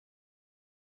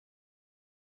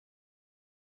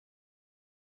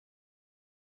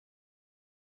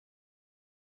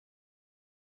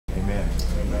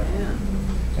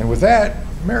that,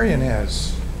 Mary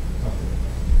Inez.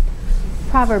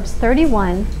 Proverbs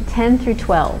 31, 10 through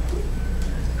 12.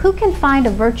 Who can find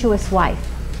a virtuous wife?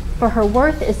 For her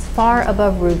worth is far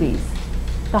above rubies.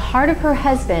 The heart of her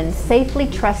husband safely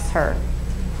trusts her,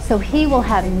 so he will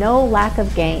have no lack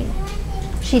of gain.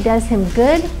 She does him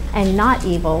good and not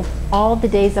evil all the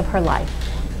days of her life.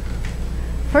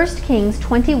 1 Kings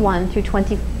 21,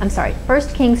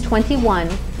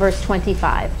 verse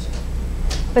 25.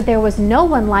 But there was no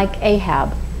one like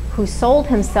Ahab, who sold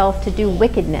himself to do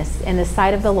wickedness in the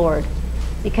sight of the Lord,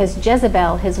 because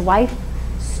Jezebel, his wife,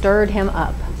 stirred him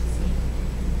up.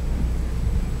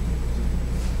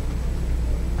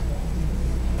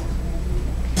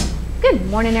 Good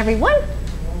morning, everyone.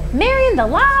 Marion the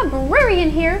librarian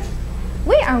here.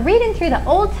 We are reading through the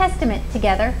Old Testament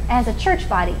together as a church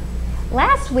body.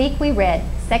 Last week we read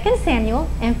 2 Samuel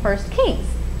and 1 Kings,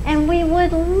 and we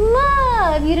would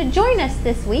love you to join us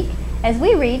this week as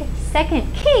we read 2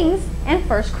 Kings and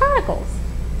 1 Chronicles.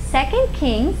 2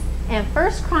 Kings and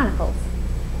 1 Chronicles.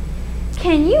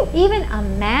 Can you even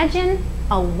imagine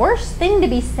a worse thing to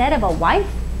be said of a wife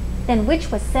than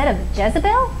which was said of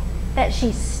Jezebel? That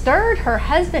she stirred her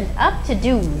husband up to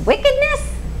do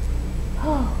wickedness?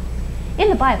 Oh. In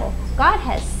the Bible, God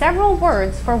has several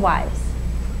words for wives.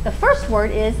 The first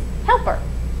word is helper.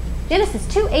 Genesis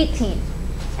 2:18.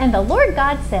 And the Lord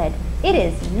God said, "It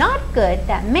is not good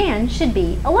that man should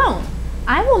be alone.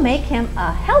 I will make him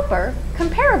a helper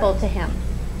comparable to him."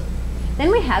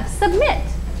 Then we have submit.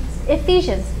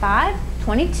 Ephesians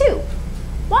 5:22.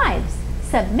 Wives,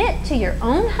 submit to your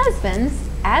own husbands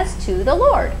as to the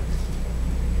Lord.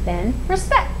 Then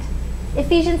respect.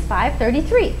 Ephesians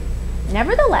 5:33.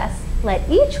 Nevertheless, let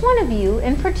each one of you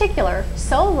in particular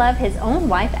so love his own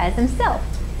wife as himself,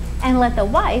 and let the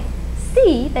wife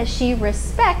see that she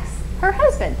respects her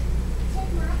husband.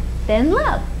 Then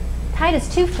love. Titus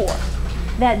 2:4.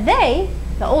 That they,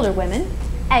 the older women,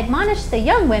 admonish the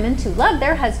young women to love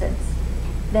their husbands.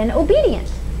 Then obedient.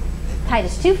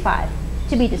 Titus 2:5.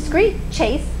 To be discreet,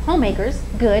 chaste, homemakers,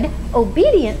 good,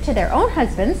 obedient to their own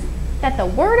husbands, that the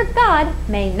word of God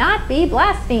may not be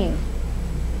blasphemed.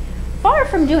 Far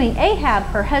from doing Ahab,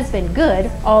 her husband,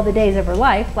 good all the days of her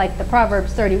life, like the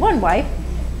Proverbs 31 wife,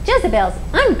 Jezebel's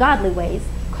ungodly ways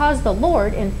caused the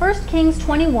Lord in 1 Kings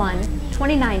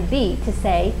 21:29b to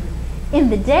say,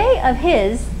 "In the day of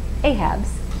his," Ahab's,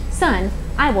 "son,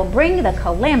 I will bring the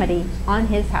calamity on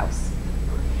his house."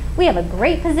 We have a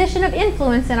great position of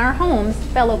influence in our homes,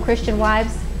 fellow Christian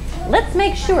wives. Let's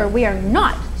make sure we are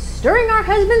not stirring our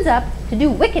husbands up to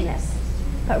do wickedness,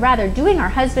 but rather doing our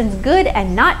husbands good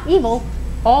and not evil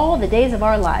all the days of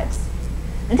our lives.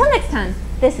 Until next time,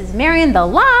 this is Marion the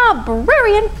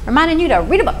librarian reminding you to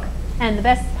read a book. And the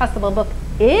best possible book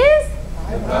is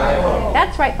the Bible.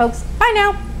 That's right, folks. Bye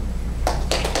now.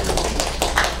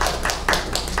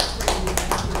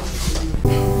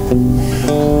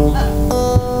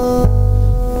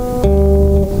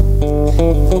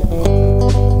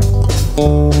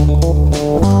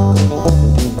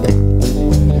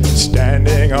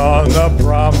 Standing on the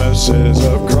promises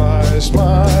of Christ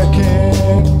my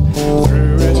King,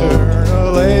 through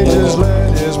eternal ages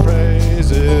let his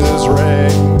praises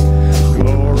ring.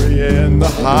 Glory in the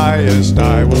highest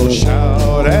I will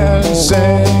shout and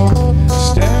sing,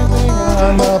 standing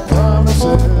on the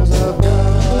promises of God.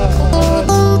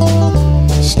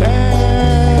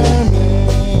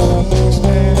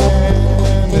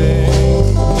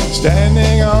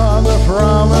 Standing on the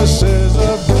promises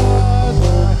of God,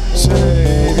 my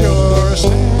Savior,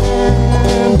 standing.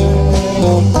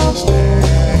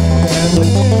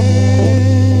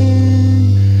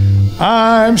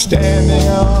 I'm standing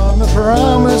on the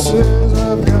promises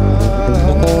of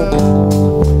God,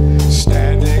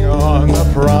 standing on the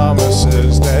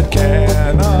promises that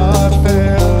cannot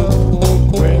fail.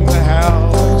 When the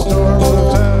howling storm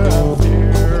of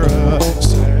fear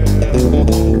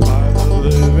assail,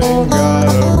 God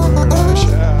of word I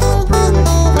shall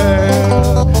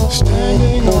prevail,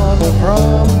 standing on the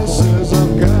promises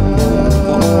of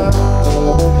God,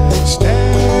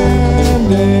 standing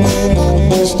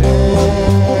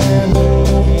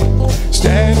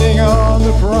on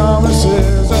the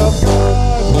promises of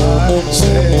God, my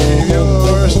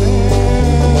Savior, standing.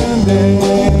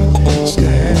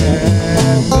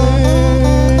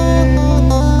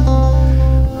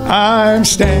 I'm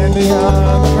standing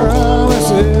on the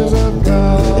promises of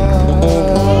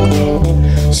God,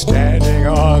 standing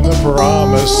on the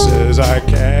promises I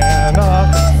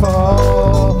cannot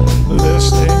fall,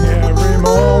 listening every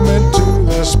moment to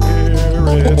the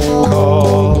Spirit's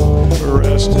call,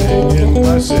 resting in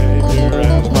my Savior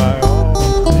as my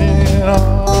all in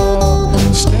all,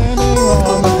 standing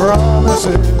on the promises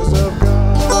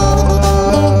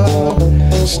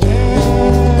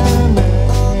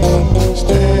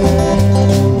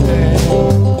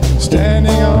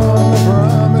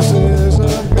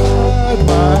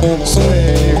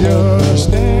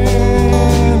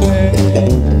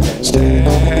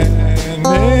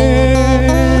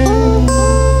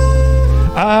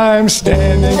I'm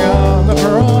standing on the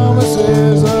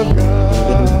promises of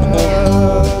God.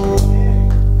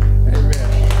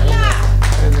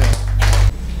 Amen.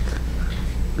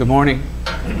 Good morning.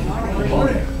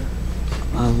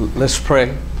 Let's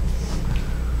pray.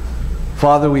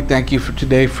 Father, we thank you for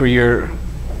today, for your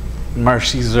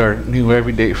mercies are new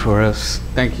every day for us.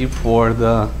 Thank you for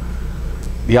the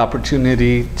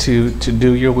opportunity to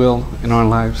do your will in our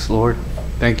lives, Lord.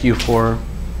 Thank you for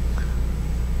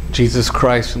Jesus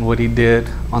Christ and what he did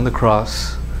on the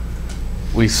cross.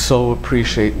 We so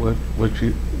appreciate what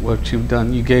you've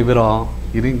done. You gave it all.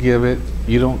 You didn't give it.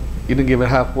 You didn't give it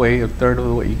halfway, a third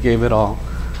of what you gave it all.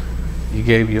 You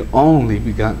gave your only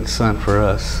begotten Son for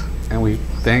us, and we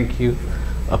thank you,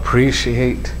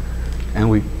 appreciate, and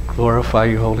we glorify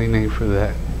your holy name for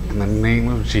that. In the name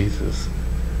of Jesus,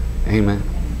 amen.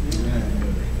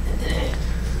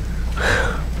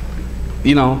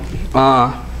 You know,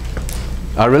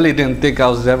 I really didn't think I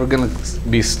was ever going to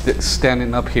be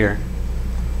standing up here.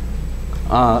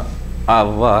 I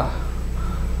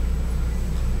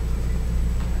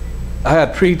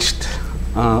had preached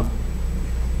on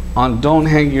don't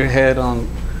hang your head on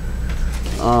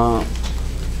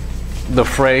the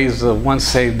phrase of once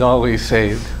saved, always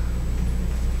saved.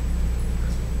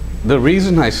 The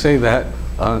reason I say that,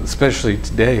 especially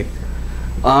today,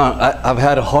 I've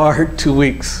had a hard 2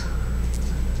 weeks.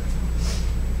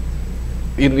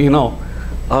 You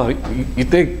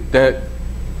think that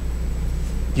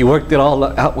you worked it all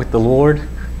out with the Lord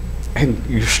and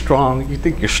you're strong. You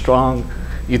think you're strong.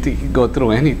 You think you can go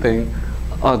through anything.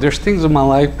 There's things in my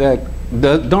life that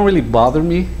don't really bother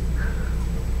me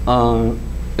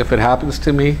if it happens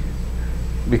to me,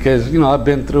 because I've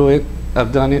been through it.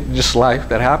 I've done it. Just life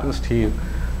that happens to you.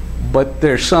 But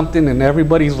there's something in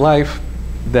everybody's life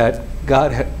that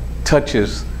God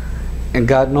touches, and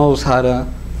God knows how to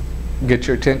get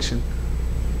your attention.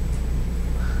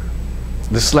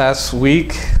 This last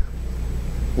week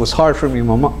was hard for me.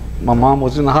 My mom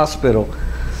was in the hospital.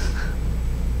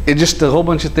 It just a whole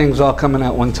bunch of things all coming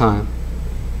at one time.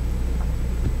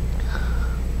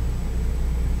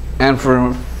 And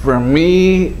for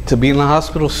me to be in the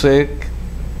hospital sick,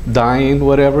 dying,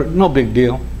 whatever, no big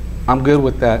deal. I'm good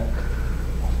with that.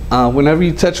 Whenever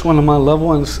you touch one of my loved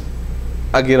ones,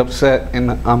 I get upset and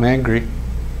I'm angry.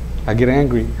 I get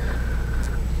angry.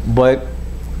 But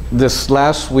this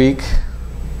last week,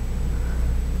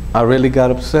 I really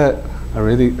got upset. I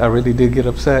really did get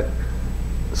upset.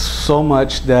 So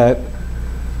much that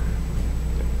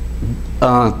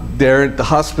there at the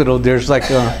hospital, there's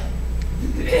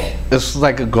it's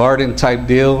like a garden type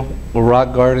deal, a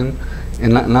rock garden.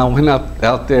 And I went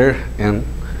out there and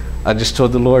I just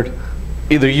told the Lord,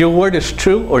 either your word is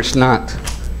true or it's not.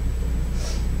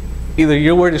 Either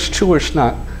your word is true or it's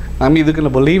not. I'm either going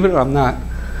to believe it or I'm not.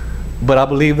 But I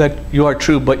believe that you are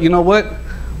true. But you know what?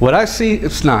 What I see,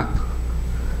 it's not.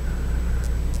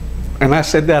 And I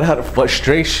said that out of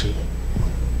frustration.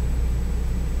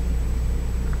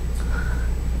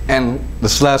 And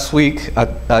this last week,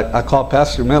 I called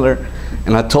Pastor Miller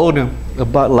and I told him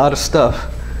about a lot of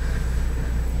stuff.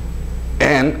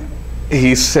 And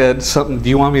he said something, do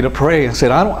you want me to pray? I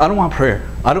said, I don't want prayer.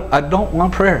 I don't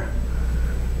want prayer.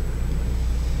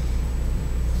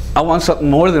 I want something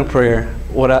more than prayer.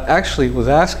 What I actually was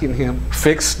asking him,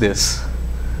 fix this.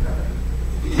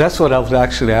 That's what I was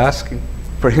actually asking,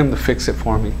 for him to fix it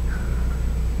for me.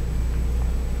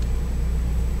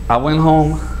 I went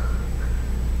home,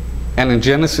 and in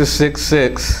Genesis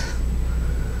 6:6,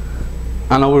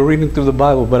 I know we're reading through the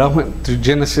Bible, but I went to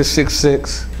Genesis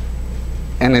 6:6,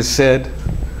 and it said,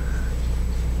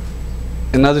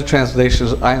 in other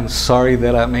translations, I am sorry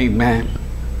that I made man.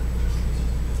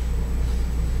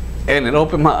 And it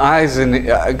opened my eyes, and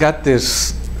I got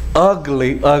this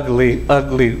ugly, ugly,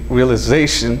 ugly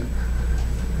realization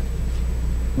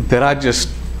that I just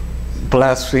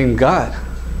blasphemed God.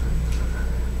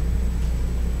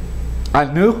 I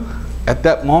knew at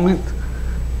that moment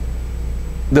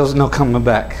there was no coming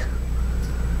back.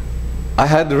 I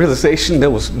had the realization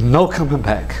there was no coming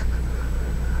back.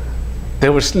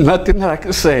 There was nothing that I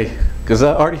could say because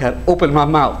I already had opened my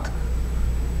mouth.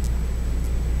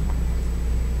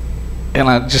 And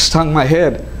I just hung my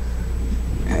head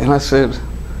and I said,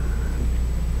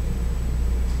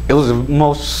 it was the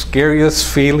most scariest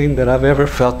feeling that I've ever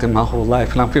felt in my whole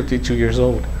life, and I'm 52 years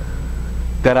old,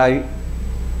 that I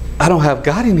don't have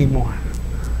God anymore.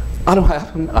 I don't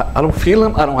have him. I don't feel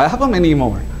him. I don't have him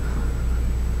anymore.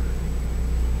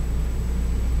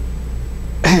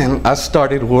 And I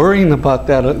started worrying about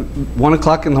that. At 1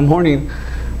 o'clock in the morning,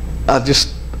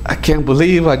 I can't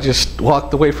believe I just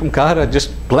walked away from God. I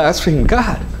just blasphemed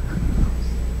God.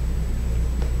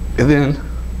 And then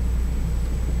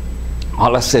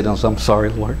all I said was, I'm sorry,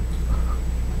 Lord.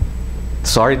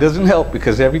 Sorry doesn't help,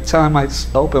 because every time I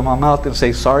open my mouth and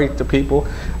say sorry to people,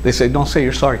 they say, don't say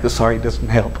you're sorry, because sorry doesn't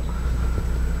help.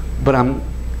 But I'm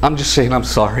just saying I'm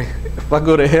sorry. If I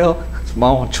go to hell, it's my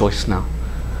own choice now.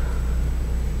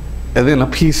 And then a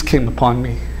peace came upon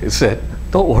me. It said,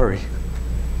 don't worry.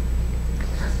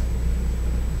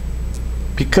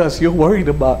 Because you're worried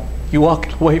about you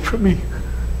walking away from me,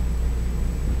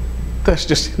 that's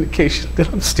just an indication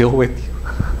that I'm still with you.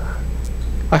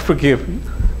 I forgive you.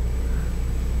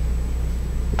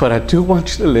 But I do want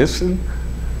you to listen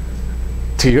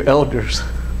to your elders.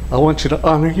 I want you to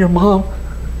honor your mom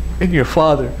and your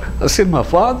father. I said, my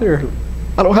father?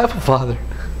 I don't have a father.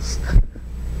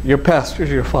 Your pastor is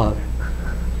your father.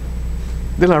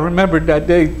 Then I remembered that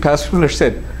day, Pastor Miller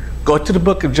said, go to the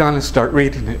book of John and start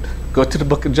reading it. Go to the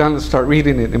book of John and start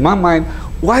reading it. In my mind,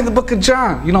 why the book of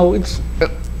John? You know,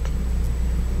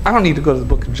 I don't need to go to the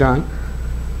book of John.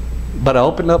 But I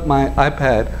opened up my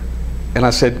iPad and I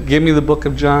said, give me the book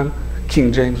of John,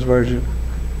 King James Version.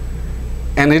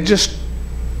 And it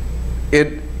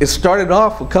started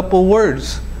off a couple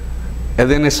words,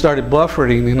 and then it started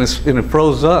buffering, and it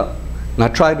froze up. And I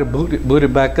tried to boot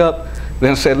it back up.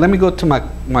 Then I said, let me go to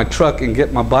my truck and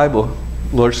get my Bible.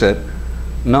 Lord said,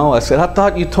 no. I said, I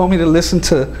thought you told me to listen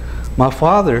to my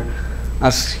father.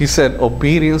 He said,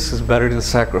 obedience is better than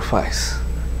sacrifice.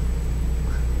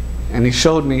 And he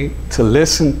showed me to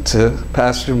listen to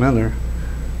Pastor Miller.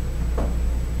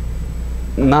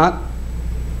 Not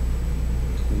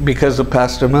because of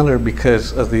Pastor Miller,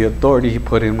 because of the authority he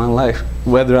put in my life.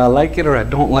 Whether I like it or I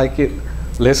don't like it,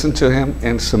 listen to him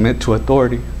and submit to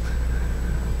authority.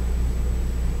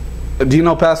 Do you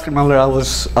know, Pastor Miller, I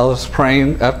was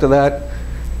praying after that,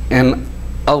 and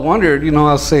I wondered, you know,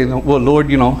 I was saying, well, Lord,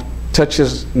 you know, touch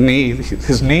his knees,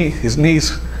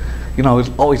 you know, it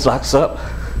always locks up.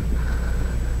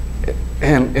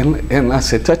 And I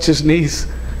said, touch his knees.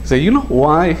 I said, you know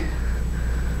why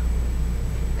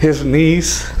his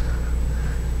knees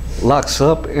locks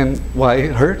up and why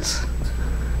it hurts?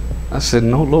 I said,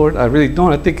 no, Lord, I really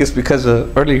don't. I think it's because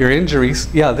of earlier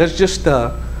injuries. Yeah, there's just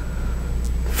a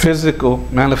physical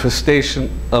manifestation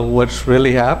of what's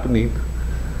really happening.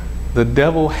 The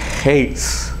devil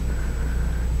hates,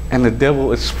 and the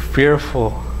devil is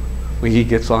fearful when he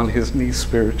gets on his knees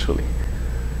spiritually.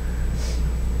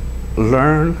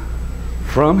 Learn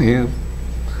from him,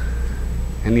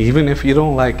 and even if you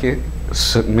don't like it,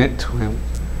 submit to him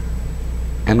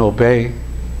and obey,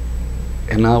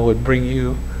 and I would bring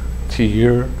you to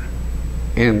your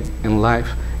end in life.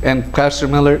 And Pastor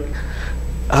Miller,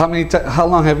 how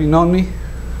long have you known me?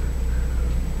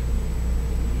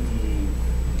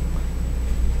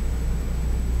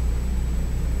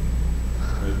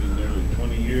 Maybe nearly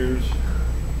 20 years.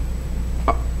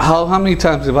 How many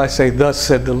times have I say, thus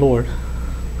said the Lord?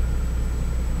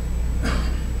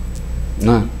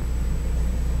 None.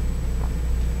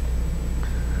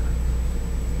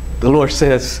 The Lord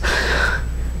says,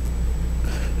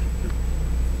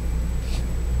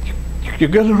 you're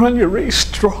going to run your race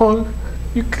strong.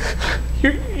 You're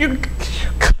going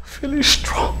to finish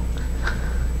strong.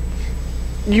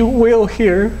 You will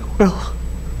hear, well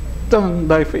done,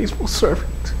 thy faithful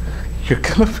servant. You're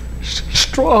going to finish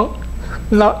strong,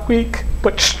 not weak,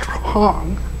 but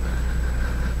strong.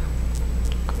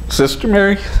 Sister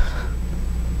Mary,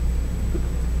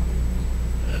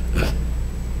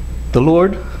 the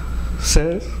Lord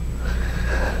says,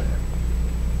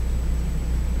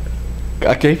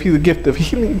 I gave you the gift of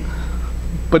healing,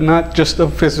 but not just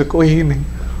of physical healing,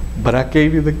 but I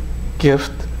gave you the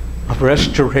gift of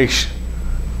restoration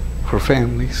for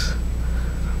families.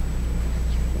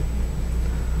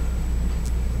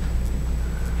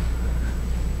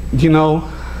 You know,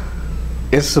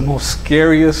 it's the most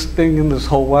scariest thing in this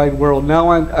whole wide world. Now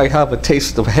I have a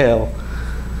taste of hell.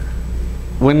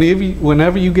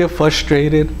 Whenever you get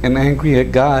frustrated and angry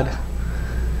at God,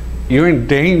 you're in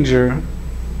danger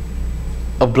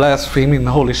of blaspheming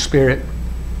the Holy Spirit.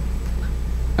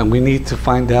 And we need to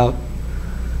find out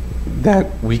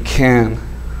that we can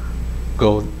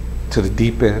go to the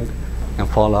deep end and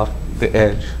fall off the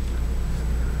edge.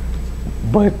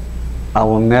 But I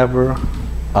never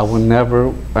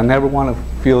want to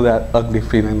feel that ugly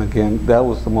feeling again. That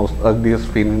was the most ugliest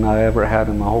feeling I ever had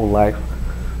in my whole life.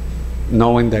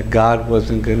 Knowing that God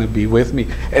wasn't going to be with me.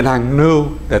 And I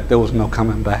knew that there was no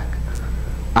coming back.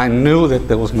 I knew that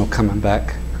there was no coming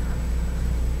back.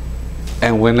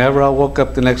 And whenever I woke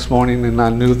up the next morning and I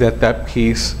knew that that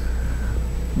peace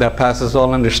that passes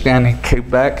all understanding came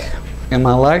back in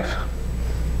my life,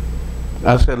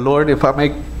 I said, Lord, if I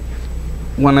make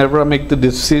whenever I make the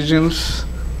decisions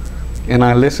and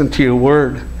I listen to your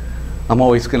word, I'm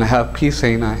always going to have peace,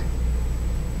 ain't I?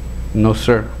 No,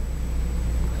 sir.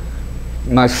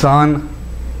 My son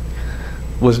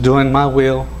was doing my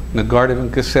will in the Garden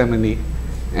of Gethsemane,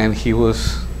 and he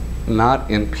was not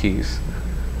in peace.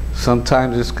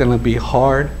 Sometimes it's going to be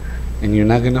hard, and you're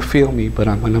not going to feel me, but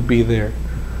I'm going to be there.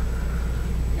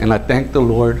 And I thank the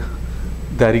Lord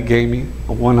that he gave me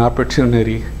one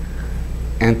opportunity.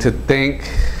 And to think,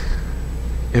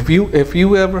 if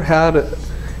you ever had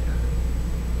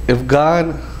if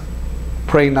God,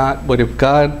 pray not, but if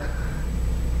God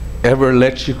ever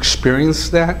lets you experience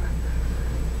that,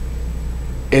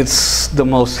 it's the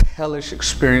most hellish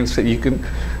experience that you can.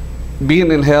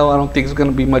 Being in hell, I don't think it's going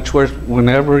to be much worse.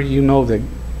 Whenever you know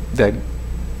that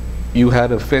you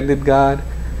had offended God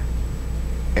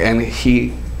and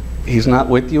He's not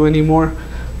with you anymore.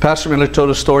 Pastor Miller told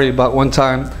a story about one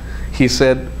time he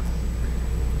said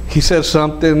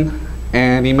something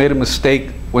and he made a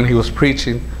mistake when he was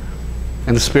preaching,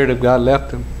 and the Spirit of God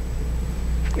left him.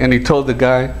 And he told the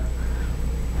guy,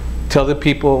 tell the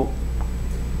people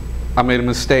I made a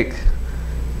mistake.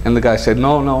 And the guy said,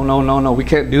 no, we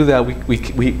can't do that.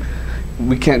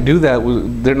 We can't do that.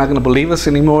 They're not going to believe us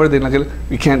anymore.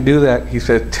 We can't do that. He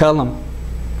said, tell them,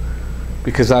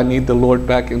 because I need the Lord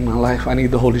back in my life. I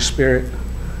need the Holy Spirit.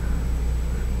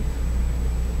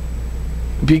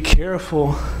 Be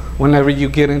careful whenever you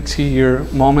get into your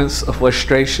moments of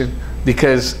frustration,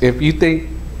 because if you think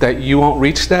that you won't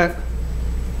reach that,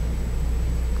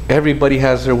 everybody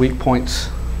has their weak points.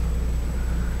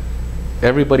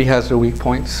 Everybody has their weak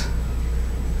points.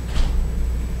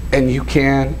 And you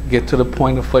can get to the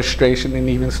point of frustration and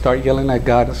even start yelling at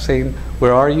God and saying,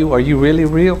 where are you? Are you really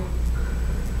real?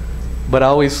 But I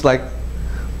always like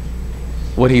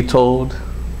what he told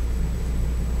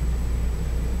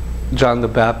John the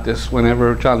Baptist.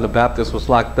 Whenever John the Baptist was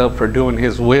locked up for doing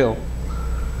his will,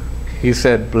 he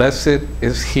said, blessed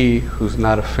is he who's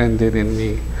not offended in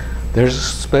me. There's a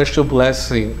special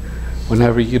blessing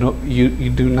whenever you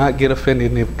do not get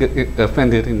offended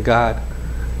in God,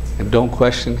 and don't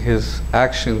question his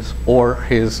actions or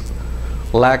his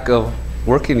lack of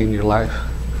working in your life.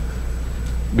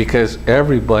 Because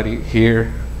everybody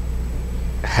here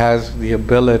has the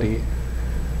ability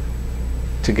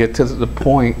to get to the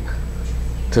point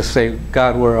to say,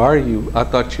 God, where are you? I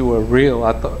thought you were real.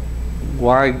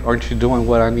 Why aren't you doing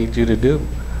what I need you to do?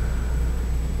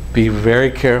 Be very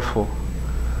careful.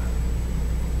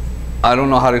 I don't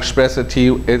know how to express it to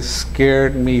you. It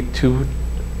scared me to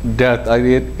death.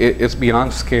 It's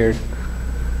beyond scared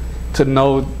to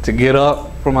know, to get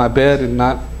up from my bed and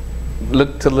not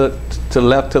look to the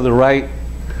left, to the right.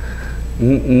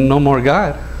 No more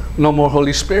God, no more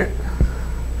Holy Spirit.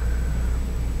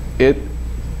 It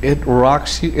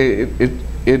rocks you.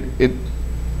 It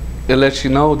lets you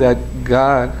know that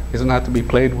God is not to be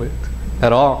played with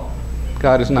at all.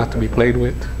 God is not to be played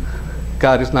with.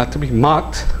 God is not to be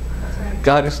mocked.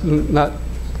 God is not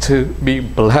to be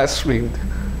blasphemed,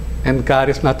 and God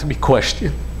is not to be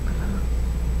questioned.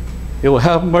 He will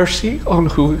have mercy on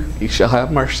who he shall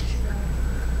have mercy.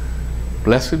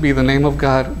 Blessed be the name of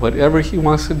God. Whatever he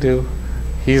wants to do,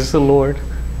 he's the Lord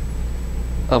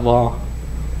of all.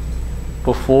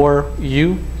 Before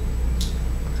you,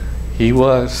 he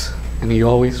was, and he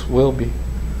always will be.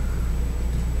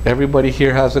 Everybody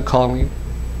here has a calling.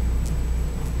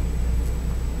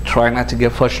 Try not to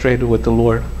get frustrated with the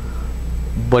Lord.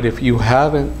 But if you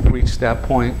haven't reached that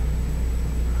point,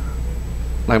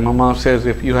 like my mom says,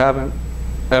 if you haven't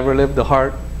ever lived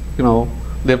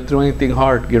lived through anything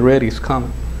hard, get ready, it's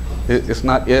coming. It's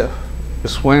not if,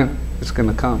 it's when it's going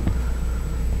to come.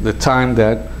 The time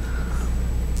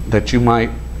that you might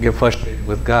get frustrated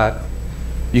with God.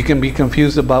 You can be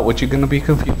confused about what you're going to be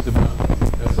confused about.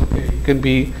 That's okay. You can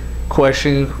be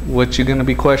questioning what you're going to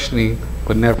be questioning,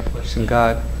 but never question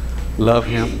God. Love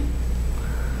him.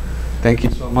 Thank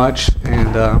you so much,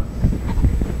 and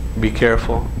be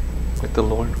careful with the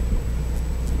Lord.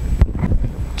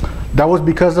 That was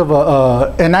because of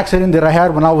an accident that I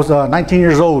had when I was 19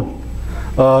 years old.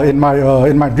 In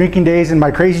my drinking days, in my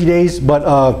crazy days, but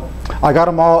I got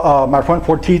them all, my front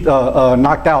 4 teeth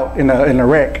knocked out in a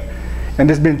wreck. And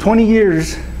it's been 20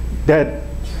 years that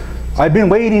I've been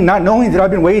waiting, not knowing that I've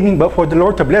been waiting, but for the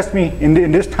Lord to bless me in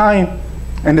this time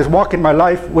and this walk in my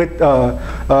life with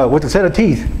a set of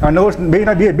teeth. I know it may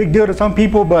not be a big deal to some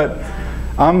people, but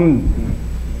I'm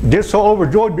just so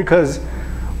overjoyed because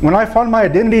when I found my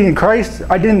identity in Christ,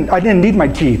 I didn't need my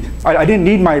teeth. I didn't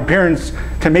need my appearance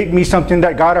to make me something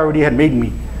that God already had made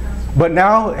me. But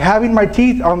now, having my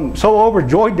teeth, I'm so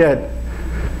overjoyed that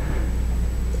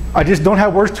I just don't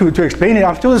have words to explain it.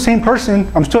 I'm still the same person.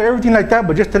 I'm still everything like that,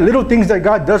 but just the little things that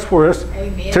God does for us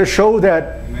to show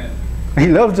that He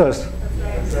loves us.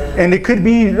 And it could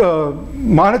be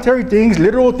monetary things,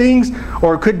 literal things,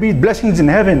 or it could be blessings in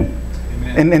heaven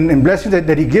and blessings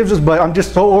that He gives us. But I'm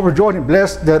just so overjoyed and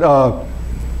blessed that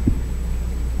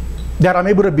that I'm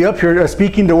able to be up here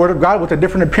speaking the Word of God with a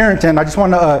different appearance. And I just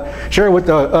want to share with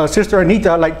Sister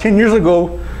Anita, like 10 years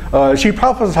ago, she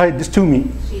prophesied this to me.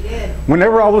 She did.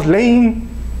 Whenever I was laying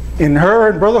in her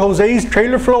and Brother Jose's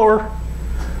trailer floor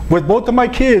with both of my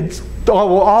kids,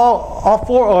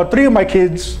 three of my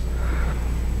kids,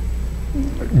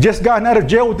 just gotten out of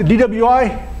jail with the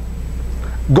DWI,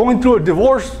 going through a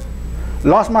divorce,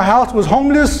 lost my house, was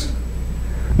homeless,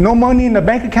 no money in the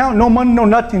bank account, no money, no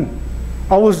nothing.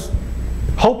 I was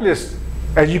hopeless,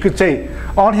 as you could say,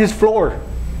 on his floor,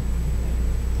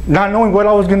 not knowing what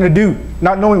I was going to do,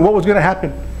 not knowing what was going to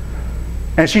happen.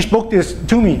 And she spoke this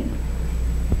to me.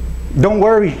 Don't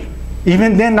worry.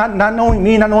 Even then, not knowing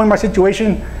me, not knowing my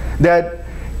situation, that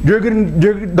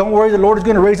don't worry, the Lord is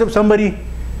going to raise up somebody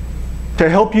to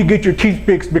help you get your teeth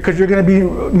fixed, because you're going to be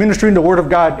ministering the Word of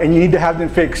God and you need to have them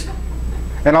fixed.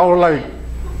 And I was like,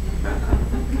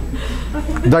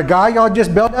 the guy y'all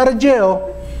just bailed out of jail,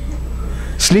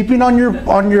 sleeping on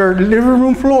your living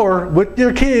room floor with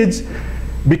your kids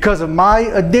because of my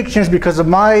addictions, because of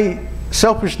my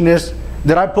selfishness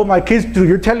that I put my kids through.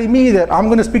 You're telling me that I'm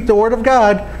going to speak the Word of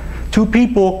God to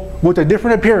people with a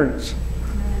different appearance.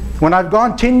 When I've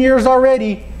gone 10 years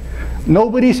already,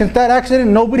 nobody, since that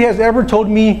accident, nobody has ever told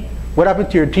me, what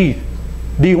happened to your teeth?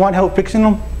 Do you want help fixing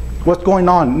them? What's going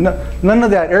on? None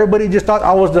of that. Everybody just thought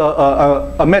I was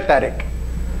a meth addict.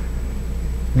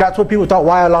 That's what people thought,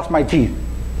 why I lost my teeth.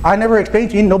 I never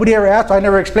explained to you. Nobody ever asked. I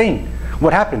never explained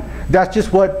what happened. That's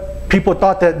just what people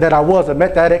thought, that I was a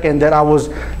meth addict and that I was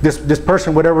this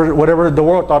person, whatever the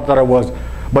world thought that I was.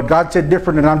 But God said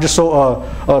different, and I'm just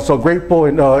so grateful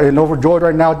and overjoyed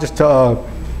right now. Just I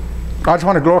just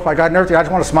want to glorify God and everything. I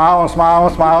just want to smile and smile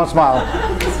and smile and smile.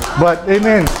 But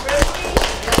amen.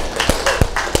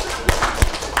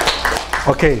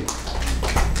 Okay,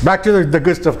 back to the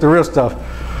good stuff, the real stuff.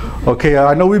 Okay,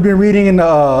 I know we've been reading in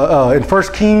 1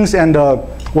 Kings, and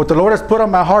what the Lord has put on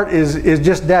my heart is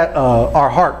just that, our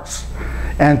hearts.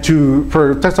 And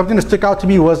for something to stick out to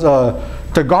me was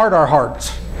to guard our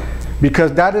hearts,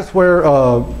 because that is where,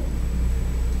 out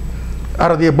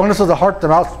of the abundance of the heart, the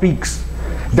mouth speaks.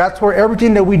 That's where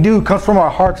everything that we do comes from our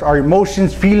hearts, our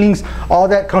emotions, feelings, all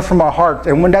that comes from our hearts.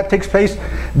 And when that takes place,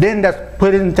 then that's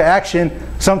put into action.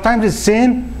 Sometimes it's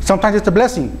sin, sometimes it's a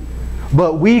blessing.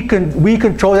 But we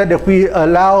control that if we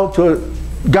allow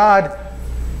God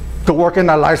to work in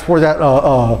our lives for that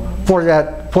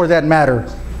matter,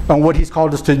 on what He's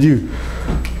called us to do.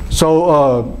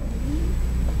 So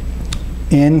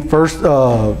in First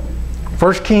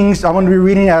Kings, I'm going to be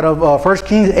reading out of 1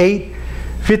 Kings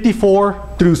 8:54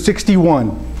 through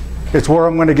 61. It's where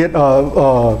I'm going to get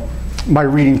my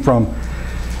reading from.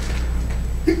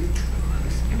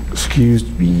 Excuse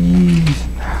me.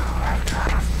 I've got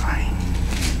to find.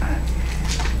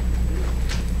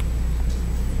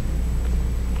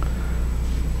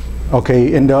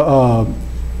 Okay, and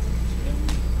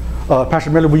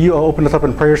Pastor Miller, will you open us up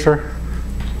in prayer, sir?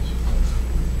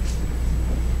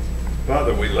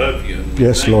 Father, we love you. And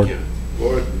Yes, thank Lord. You.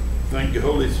 Lord, thank you,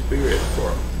 Holy Spirit,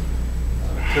 for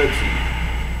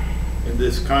touching in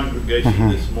this congregation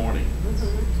this morning,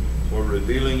 for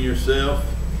revealing yourself,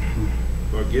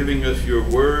 for giving us your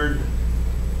word.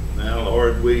 Now,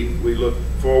 Lord, we look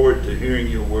forward to hearing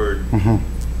your word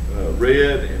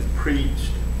read and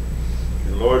preached.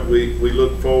 And Lord, we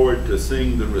look forward to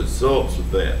seeing the results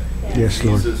of that. Yes, In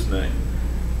Lord. Jesus' name.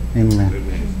 Amen.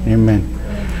 Amen. Amen.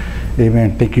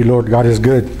 Amen. Thank you, Lord. God is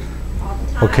good.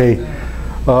 Okay.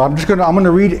 I'm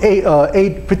gonna read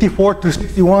 8:54 through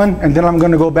 61, and then I'm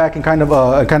gonna go back and kind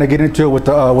of get into it with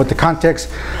the context.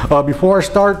 Before I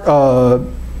start,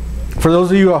 for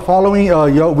those of you who are following,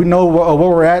 we know where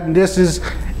we're at, and this is,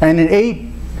 and in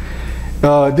 8,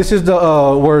 this is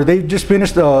the where they just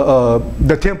finished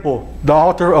the temple, the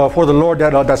altar for the Lord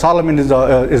that Solomon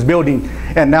is building,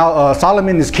 and now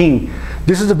Solomon is king.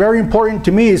 This is very important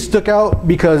to me. It stuck out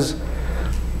because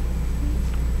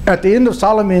at the end of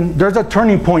Solomon, there's a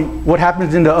turning point. What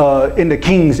happens in the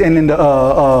kings and in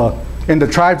the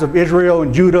tribes of Israel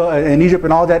and Judah and Egypt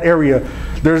and all that area?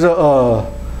 There's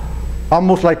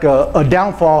almost like a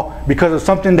downfall because of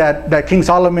something that King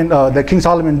Solomon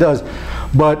does.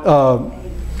 But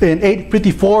in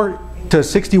 8:54 to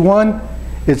 61,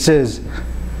 it says,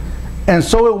 "And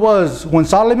so it was when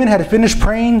Solomon had finished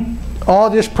praying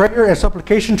all this prayer and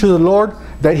supplication to the Lord,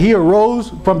 that he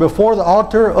arose from before the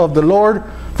altar of the Lord,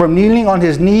 from kneeling on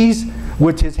his knees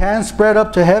with his hands spread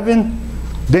up to heaven.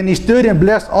 Then he stood and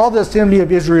blessed all the assembly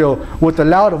of Israel with a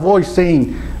loud voice,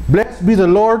 saying, Blessed be the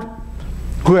Lord,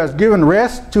 who has given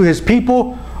rest to his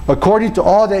people according to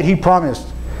all that he promised.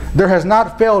 There has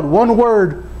not failed one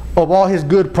word of all his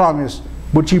good promise,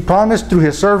 which he promised through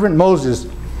his servant Moses.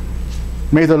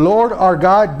 May the Lord our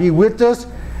God be with us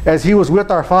as he was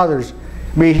with our fathers.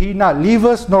 May he not leave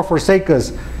us nor forsake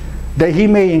us, that he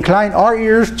may incline our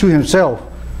ears to himself,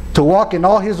 to walk in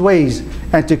all his ways,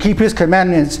 and to keep his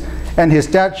commandments and his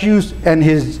statutes and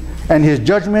his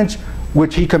judgments,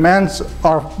 which he commanded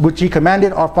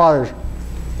our fathers.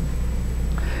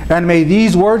 And may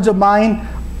these words of mine,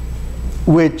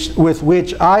 with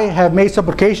which I have made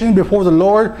supplication before the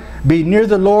Lord, be near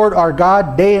the Lord our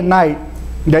God day and night,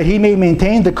 that he may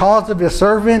maintain the cause of his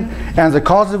servant and the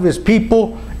cause of his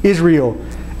people Israel,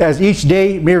 as each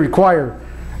day may require,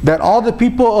 that all the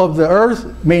people of the earth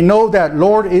may know that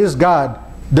Lord is God,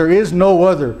 there is no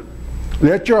other.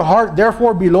 Let your heart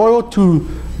therefore be loyal to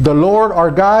the Lord our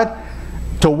God,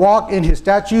 to walk in his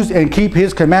statutes and keep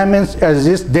his commandments as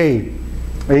this day.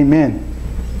 Amen.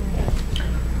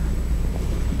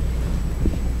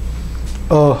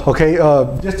 Okay,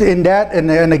 just in that,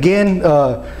 and again,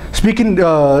 speaking,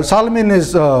 Solomon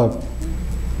is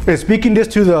speaking this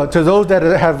to those that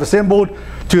have assembled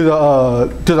to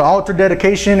the altar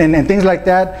dedication and things like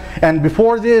that. And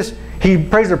before this, he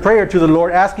prays a prayer to the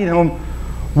Lord, asking him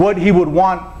what he would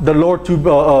want the Lord to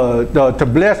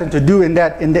bless and to do in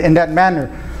that manner.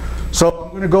 So I'm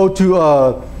going to go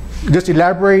to just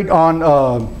elaborate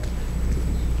on.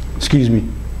 Excuse me.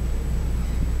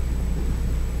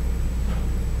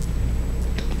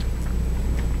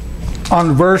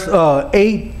 On verse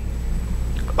 8,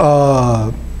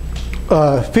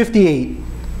 58.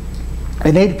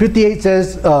 And 8:58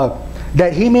 says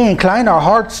that he may incline our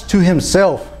hearts to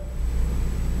himself.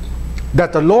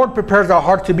 That the Lord prepares our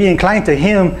heart to be inclined to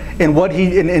him in what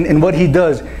he in what he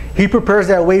does. He prepares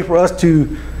that way for us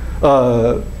to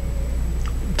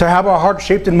have our heart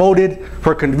shaped and molded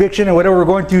for conviction and whatever we're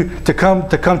going to come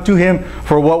to him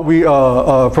for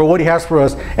what he has for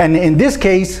us. And in this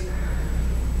case,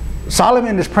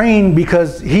 Solomon is praying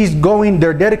because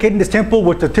they're dedicating this temple,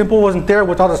 which the temple wasn't there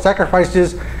with all the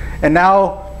sacrifices, and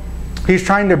now he's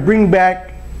trying to bring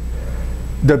back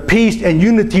the peace and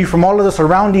unity from all of the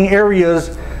surrounding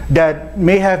areas that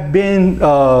may have been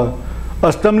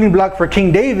a stumbling block for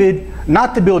King David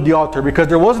not to build the altar, because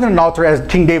there wasn't an altar as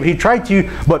King David. He tried to,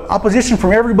 but opposition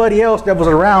from everybody else that was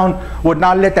around would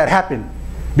not let that happen,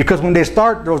 because when they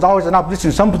start, there was always an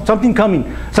opposition, something coming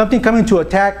to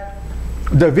attack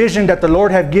the vision that the Lord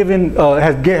had given,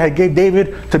 gave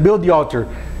David to build the altar.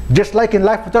 Just like in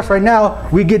life with us right now,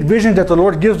 we get visions that the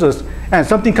Lord gives us, and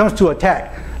something comes to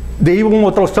attack. The evil one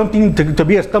will throw something to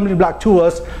be a stumbling block to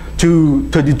us, to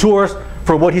detour us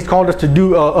for what he's called us to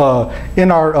do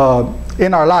in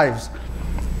our lives.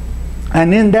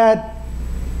 And in that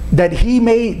the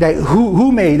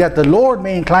Lord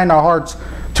may incline our hearts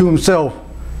to himself,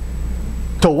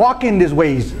 to walk in his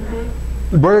ways.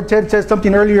 Brother Ted said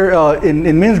something earlier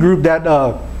in men's group that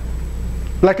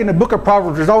like in the book of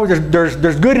Proverbs,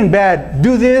 there's good and bad.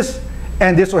 Do this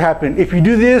and this will happen. If you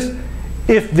do this,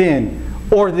 if then,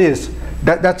 or this.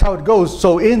 That's how it goes.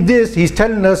 So in this, he's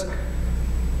telling us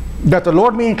that the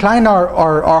Lord may incline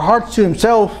our hearts to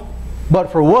himself,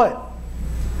 but for what?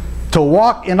 To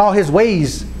walk in all his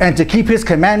ways and to keep his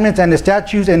commandments and his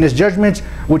statutes and his judgments,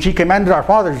 which he commanded our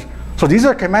fathers. So these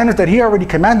are commandments that he already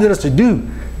commanded us to do.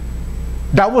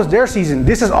 That was their season.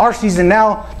 This is our season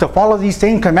now to follow these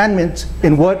same commandments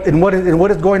in what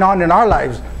is going on in our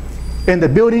lives. In the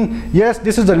building, yes,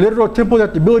 this is a literal temple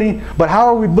that they're building, but how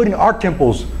are we building our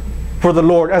temples for the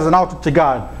Lord as an altar to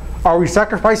God? Are we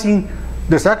sacrificing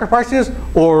the sacrifices,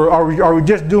 or are we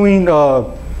just doing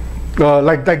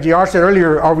like JR said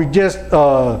earlier? Are we just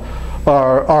our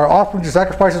offerings and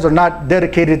sacrifices are not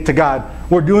dedicated to God?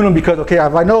 We're doing them because, okay,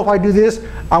 if I know if I do this,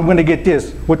 I'm going to get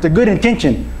this, with the good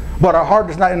intention. But our heart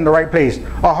is not in the right place.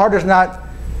 Our heart is not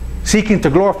seeking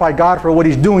to glorify God for what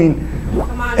he's doing.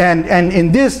 And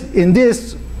in this,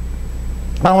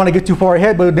 I don't want to get too far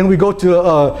ahead, but then we go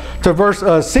to verse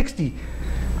 60,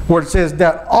 where it says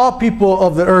that all people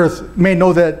of the earth may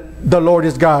know that the Lord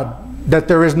is God, that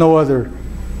there is no other.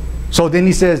 So then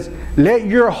he says, let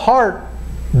your heart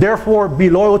therefore be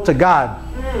loyal to God.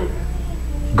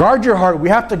 Guard your heart. We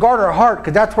have to guard our heart,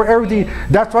 because that's where everything,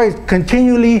 that's why it's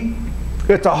continually,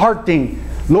 it's a heart thing.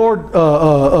 Lord,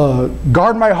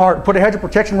 guard my heart, put a hedge of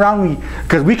protection around me,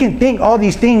 because we can think all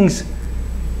these things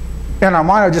and our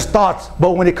mind are just thoughts.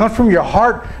 But when it comes from your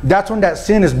heart, that's when that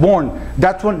sin is born.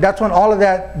 That's when all of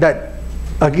that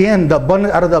again,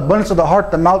 out of the abundance of the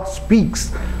heart, the mouth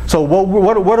speaks. So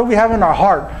what do we have in our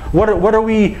heart? What are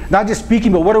we not just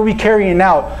speaking, but what are we carrying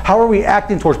out? How are we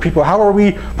acting towards people? How are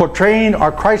we portraying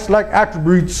our Christ-like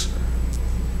attributes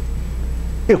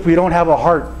if we don't have a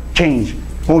heart change?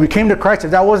 When we came to Christ,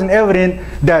 if that wasn't evident,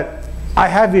 that I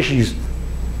have issues,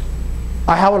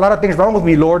 I have a lot of things wrong with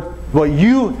me, Lord, but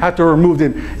you have to remove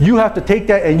them. You have to take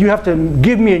that and you have to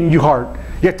give me a new heart.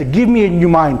 You have to give me a new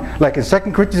mind. Like in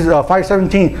 2 Corinthians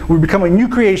 5:17, we become a new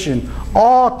creation.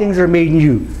 All things are made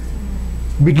new.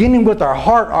 Beginning with our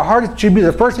heart. Our heart should be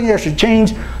the first thing that should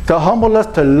change to humble us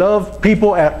to love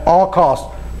people at all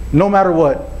costs, no matter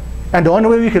what. And the only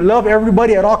way we can love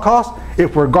everybody at all costs,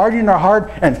 if we're guarding our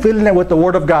heart and filling it with the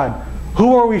Word of God.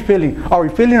 Who are we filling? Are we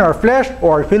filling our flesh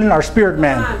or are we filling our spirit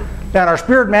man? And our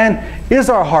spirit man is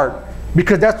our heart,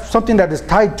 because that's something that is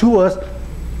tied to us,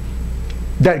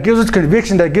 that gives us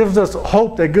conviction, that gives us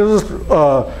hope, that gives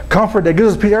us comfort, that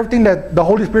gives us peace. Everything that the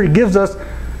Holy Spirit gives us,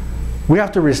 we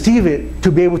have to receive it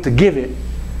to be able to give it.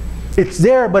 It's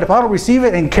there, but if I don't receive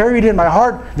it and carry it in my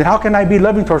heart, then how can I be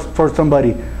loving towards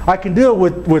somebody? I can do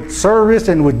it with service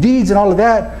and with deeds and all of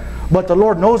that, but the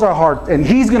Lord knows our heart, and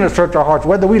He's going to search our hearts,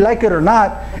 whether we like it or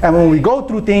not. And when we go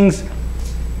through things,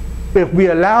 if we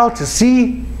allow to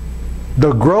see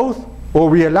the growth, or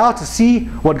we allow to see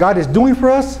what God is doing for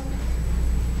us,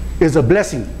 is a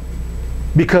blessing,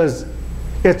 because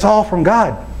it's all from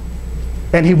God.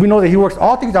 And we know that He works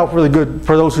all things out for the good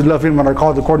for those who love Him and are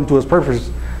called according to His purpose.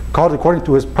 Called according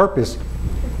to His purpose.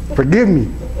 Forgive me.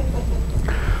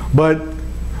 But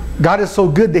God is so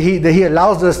good that He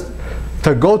allows us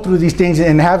to go through these things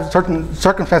and have certain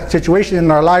circumstances, situations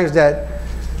in our lives that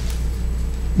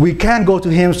we can go to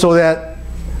Him, so that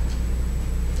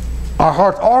our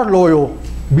hearts are loyal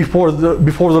before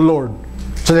the Lord,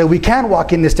 so that we can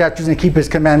walk in His statutes and keep His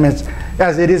commandments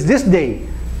as it is this day,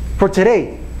 for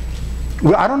today.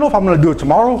 I don't know if I'm going to do it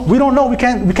tomorrow. We don't know. We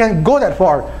can't go that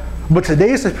far. But today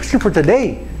is sufficient for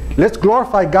today. Let's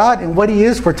glorify God in what He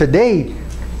is for today,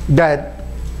 that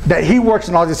He works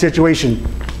in all this situation.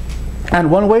 And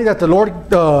one way that the Lord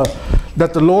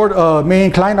may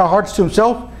incline our hearts to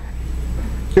Himself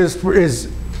is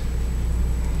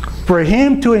for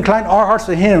Him to incline our hearts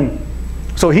to Him.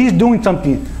 So He's doing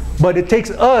something, but it takes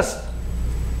us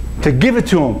to give it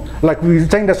to Him. Like we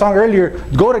sang that song earlier,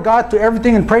 go to God to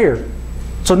everything in prayer.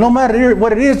 So no matter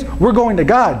what it is, we're going to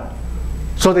God,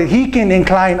 so that He can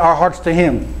incline our hearts to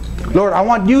Him. Lord, I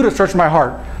want you to search my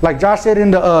heart. Like Josh said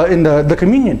in the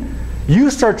communion,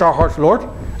 you search our hearts, Lord,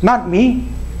 not me.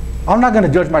 I'm not going to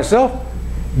judge myself.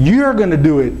 You're going to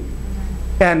do it.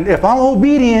 And if I'm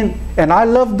obedient and I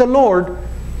love the Lord,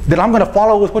 then I'm going to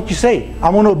follow with what you say.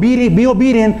 I'm going to be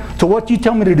obedient to what you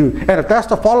tell me to do. And if that's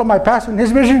to follow my pastor and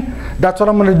his vision, that's what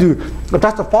I'm going to do. If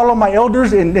that's to follow my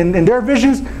elders in their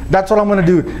visions, that's what I'm going to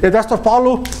do. If that's to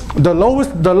follow the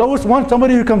lowest one,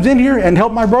 somebody who comes in here and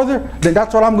help my brother, then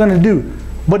that's what I'm going to do.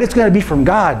 But it's going to be from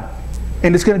God.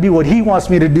 And it's going to be what He wants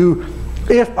me to do.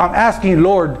 If I'm asking,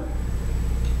 Lord,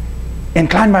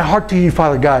 incline my heart to you,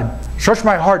 Father God. Search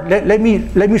my heart. Let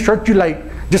me search you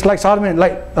just like Solomon,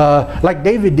 like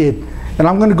David did. And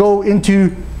I'm going to go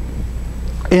into,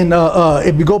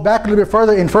 if we go back a little bit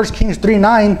further, in 1 Kings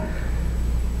 3:9,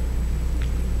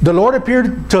 the Lord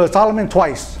appeared to Solomon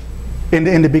twice.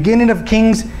 In the beginning of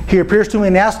Kings, He appears to him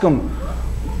and asks him,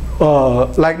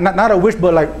 not a wish,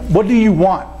 but like, what do you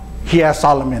want? He asked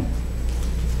Solomon.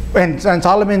 And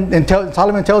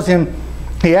Solomon tells him,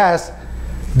 he asks,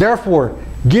 therefore,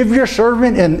 give your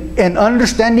servant an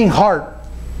understanding heart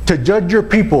to judge your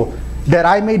people, that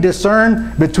I may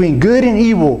discern between good and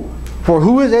evil. For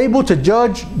who is able to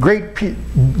judge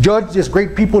this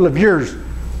great people of yours?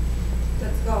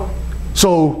 Let's go.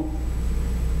 So,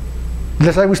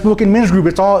 just like we spoke in men's group,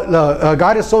 it's all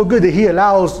God is so good that He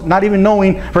allows, not even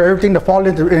knowing, for everything to fall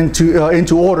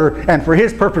into order and for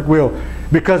His perfect will.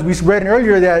 Because we read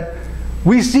earlier that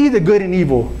we see the good and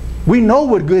evil. We know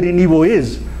what good and evil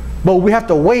is, but we have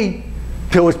to wait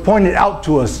till it's pointed out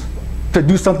to us to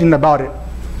do something about it.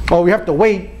 Or we have to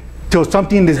wait till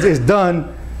something is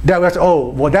done that we say, oh,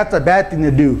 well, that's a bad thing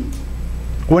to do.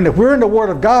 When if we're in the Word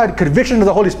of God, conviction of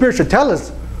the Holy Spirit should tell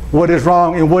us what is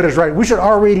wrong and what is right. We should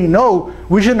already know.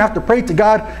 We shouldn't have to pray to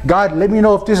God, God, let me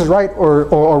know if this is right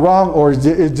or wrong, or is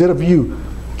it of you.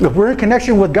 If we're in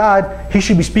connection with God, He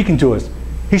should be speaking to us.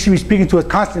 He should be speaking to us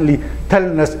constantly,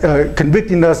 telling us,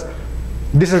 convicting us,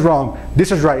 this is wrong,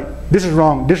 this is right, this is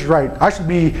wrong, this is right. I should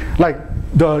be like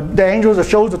the angels that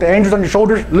shows with the angels on your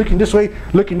shoulders, looking this way,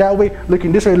 looking that way,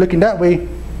 looking this way, looking that way.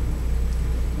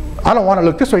 I don't want to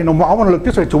look this way no more. I want to look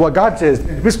this way to what God says.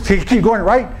 If it's to keep going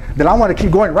right, then I want to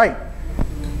keep going right.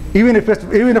 Even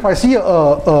if I see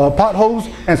potholes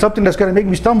and something that's going to make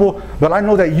me stumble, but I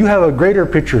know that you have a greater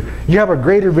picture. You have a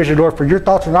greater vision, Lord, for your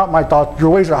thoughts are not my thoughts. Your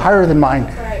ways are higher than mine.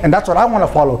 Right. And that's what I want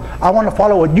to follow. I want to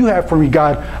follow what you have for me,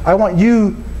 God. I want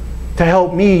you to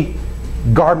help me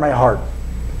guard my heart.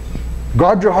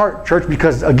 Guard your heart, church,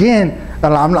 because again,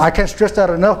 I can't stress that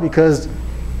enough, because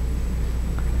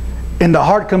in the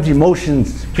heart comes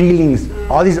emotions, feelings,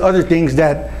 all these other things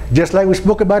that, just like we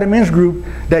spoke about in men's group,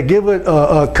 that give us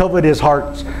covetous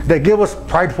hearts, that give us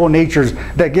prideful natures,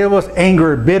 that give us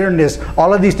anger, bitterness,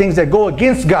 all of these things that go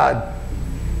against God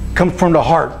come from the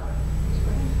heart.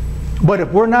 But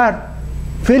if we're not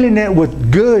filling it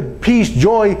with good, peace,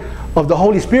 joy of the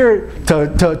Holy Spirit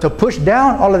to push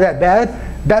down all of that bad,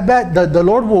 the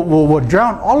Lord will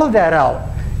drown all of that out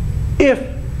if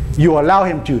you allow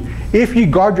Him to. If you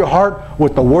guard your heart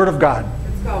with the Word of God.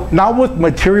 Let's go. Not with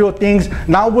material things,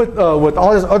 not with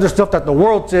all this other stuff that the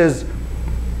world says.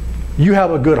 You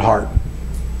have a good heart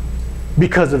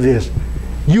because of this.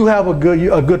 You have a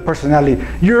good personality.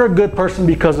 You're a good person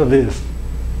because of this.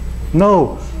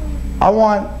 No,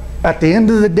 at the end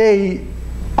of the day,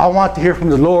 I want to hear from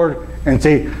the Lord and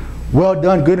say, well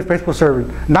done, good and faithful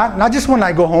servant. Not just when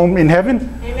I go home in heaven,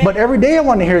 Amen. but every day I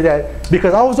want to hear that,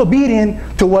 because I was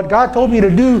obedient to what God told me to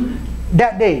do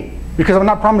that day, because I'm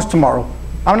not promised tomorrow.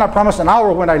 I'm not promised an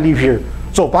hour when I leave here.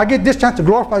 So if I get this chance to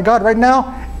glorify God right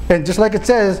now, and just like it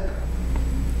says,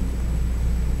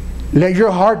 let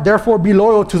your heart therefore be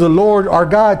loyal to the Lord our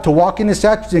God, to walk in His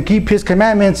statutes and keep His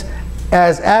commandments,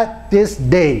 as at this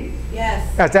day.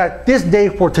 Yes. As at this day,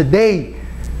 for today.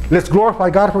 Let's glorify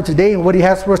God for today and what He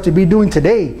has for us to be doing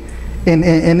today. In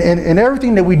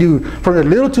everything that we do, from the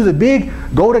little to the big,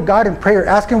 go to God in prayer.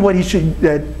 Ask Him what you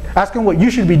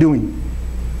should be doing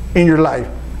in your life.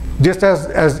 Just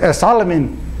as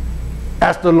Solomon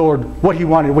asked the Lord what he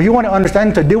wanted. Well, he wanted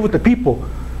understanding to deal with the people.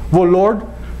 Well, Lord,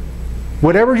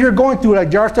 whatever you're going through, like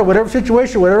Jar said, whatever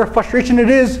situation, whatever frustration it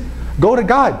is, go to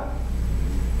God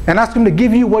and ask Him to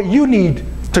give you what you need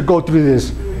to go through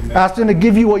this. Ask Him to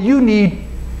give you what you need,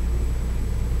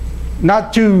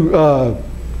 not to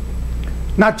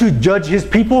judge His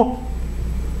people,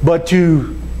 but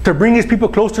to bring His people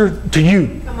closer to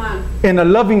you. Come on. In a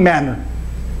loving manner,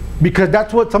 because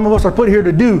that's what some of us are put here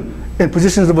to do in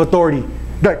positions of authority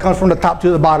that comes from the top to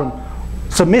the bottom.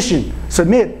 Submission,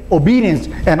 submit, obedience,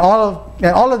 and all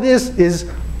of this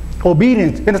is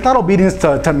obedience. And it's not obedience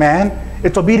to man,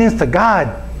 it's obedience to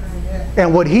God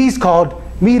and what He's called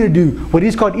me to do, what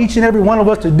He's called each and every one of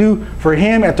us to do for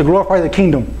Him and to glorify the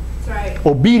kingdom. That's right.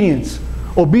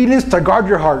 Obedience to guard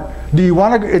your heart. Do you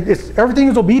want to? Everything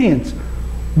is obedience,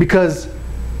 because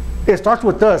it starts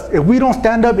with us. If we don't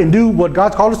stand up and do what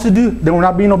God's called us to do, then we're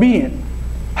not being obedient.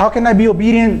 How can I be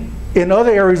obedient in other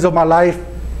areas of my life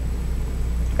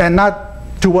and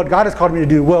not to what God has called me to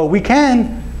do? Well, we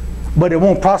can, but it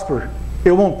won't prosper.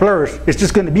 It won't flourish. It's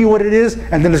just going to be what it is,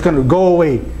 and then it's going to go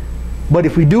away. But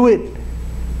if we do it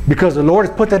because the Lord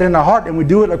has put that in our heart, and we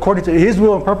do it according to His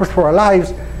will and purpose for our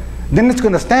lives, then it's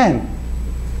going to stand.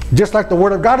 Just like the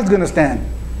Word of God is going to stand.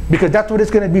 Because that's what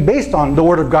it's going to be based on, the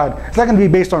Word of God. It's not going to be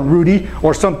based on Rudy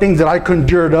or some things that I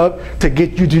conjured up to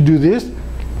get you to do this.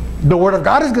 The Word of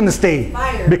God is going to stay.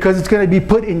 Fire. Because it's going to be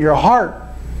put in your heart.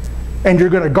 And you're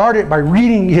going to guard it by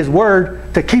reading His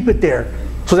Word to keep it there.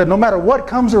 So that no matter what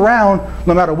comes around,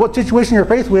 no matter what situation you're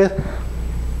faced with,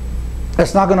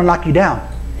 it's not going to knock you down.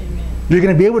 Amen. You're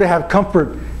going to be able to have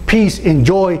comfort, peace, and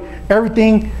joy,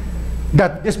 everything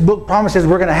that this book promises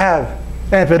we're going to have.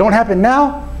 And if it don't happen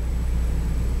now,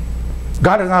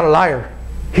 God is not a liar.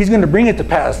 He's going to bring it to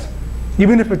pass,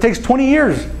 even if it takes 20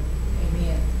 years.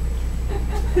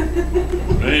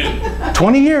 Man.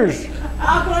 20 years.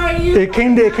 How glad you. It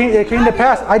came to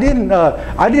pass. I didn't know.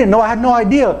 I had no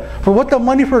idea. For what the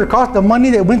money for the cost, the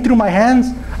money that went through my hands,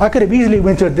 I could have easily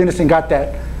went to a dentist and got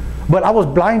that. But I was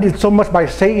blinded so much by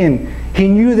Satan. He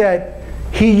knew that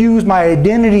he used my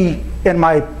identity and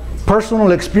my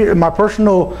personal experience, my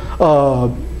personal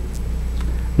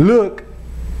look,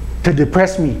 to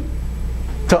depress me,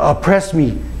 to oppress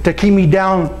me, to keep me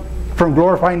down from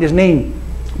glorifying His name.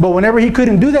 But whenever he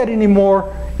couldn't do that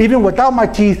anymore, even without my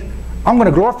teeth, I'm going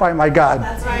to glorify my God.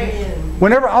 That's right.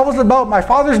 Whenever I was about my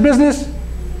Father's business,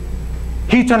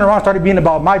 He turned around and started being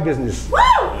about my business.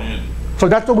 Woo! So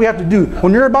that's what we have to do.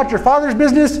 When you're about your Father's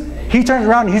business, He turns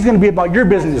around and He's going to be about your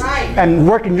business. Right. And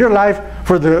work in your life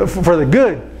for the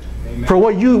good. For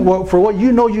what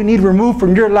you know you need removed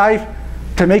from your life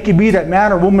to make you be that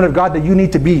man or woman of God that you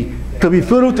need to be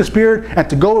filled with the Spirit, and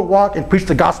to go and walk and preach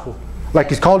the gospel like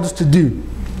He's called us to do.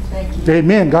 Thank you.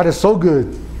 Amen. God is so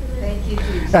good. Thank you,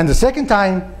 Jesus. And the second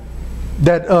time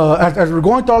that as we're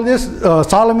going through all this,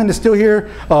 Solomon is still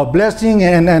here, blessing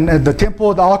and the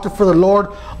temple, the altar for the Lord,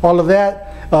 all of that.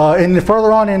 And then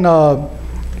further on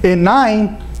in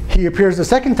 9, he appears the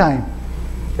second time.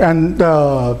 And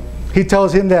he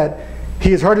tells him that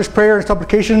he has heard his prayer and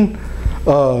supplication,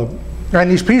 and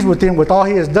he's pleased with him with all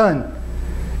he has done.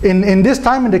 In this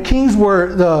time, in the kings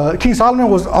were, King Solomon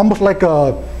was almost like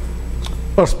a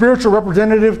spiritual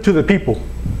representative to the people.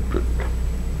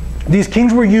 These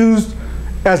kings were used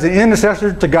as an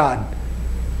intercessor to God.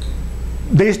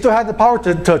 They still had the power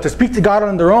to speak to God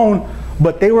on their own,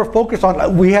 but they were focused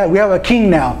on, we have a king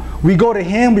now. We go to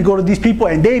him, we go to these people,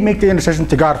 and they make the intercession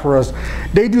to God for us.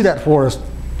 They do that for us.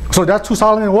 So that's who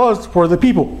Solomon was for the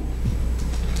people.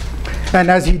 And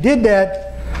as he did that,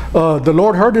 the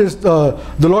Lord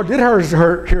did hear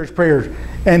his prayers.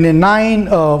 And in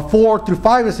 9:4 through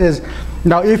 5 it says,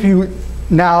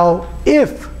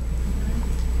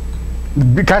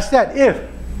 catch that, if.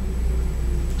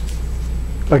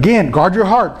 Again, guard your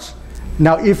hearts.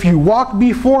 Now if you walk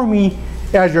before me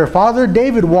as your father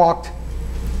David walked,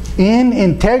 in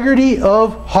integrity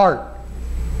of heart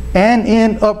and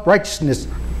in uprightness.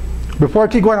 Before I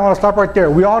keep going, I want to stop right there.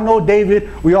 We all know David.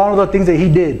 We all know the things that he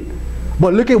did.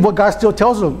 But look at what God still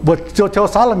tells him, what still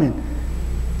tells Solomon.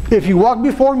 If you walk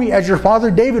before me as your father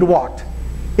David walked,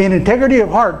 in integrity of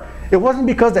heart, it wasn't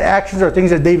because the actions or things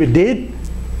that David did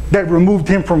that removed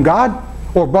him from God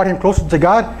or brought him closer to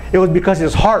God. It was because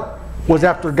his heart was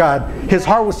after God. His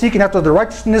heart was seeking after the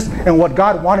righteousness and what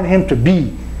God wanted him to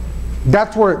be.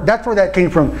 That's where that came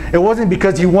from. It wasn't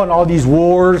because he won all these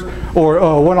wars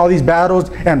or won all these battles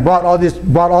and brought all this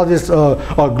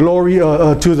glory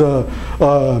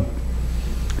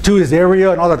to his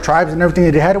area and all the tribes and everything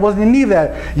that he had. It wasn't any of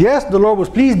that. Yes, the Lord was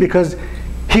pleased because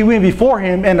he went before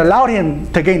him and allowed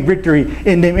him to gain victory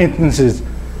in them instances.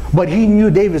 But he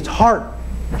knew David's heart.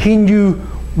 He knew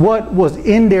what was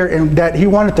in there, and that he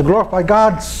wanted to glorify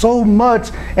God so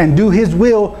much and do his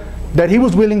will that he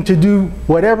was willing to do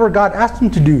whatever God asked him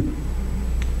to do.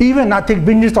 Even not take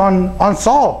vengeance on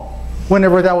Saul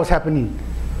whenever that was happening.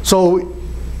 So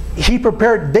he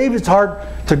prepared David's heart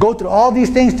to go through all these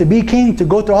things, to be king, to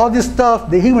go through all this stuff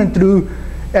that he went through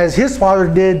as his father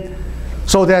did,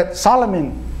 so that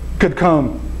Solomon could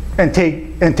come and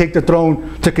take the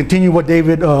throne to continue what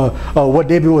David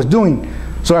was doing.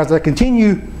 So as I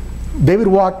continue, David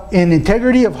walked in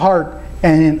integrity of heart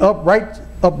and in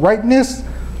uprightness,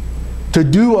 to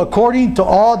do according to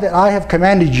all that I have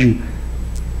commanded you.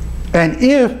 And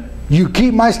if you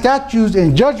keep my statutes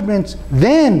and judgments,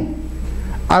 then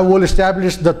I will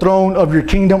establish the throne of your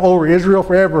kingdom over Israel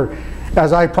forever,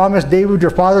 as I promised David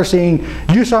your father, saying,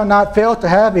 you shall not fail to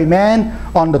have a man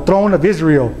on the throne of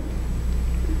Israel.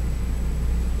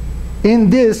 In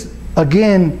this,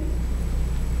 again,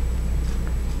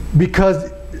 because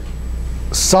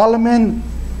Solomon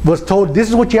was told, this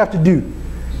is what you have to do.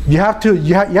 You have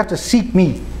to seek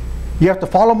me. You have to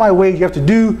follow my ways. You have to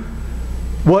do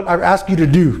what I ask you to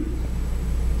do.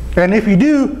 And if you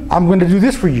do, I'm going to do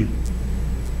this for you.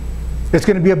 It's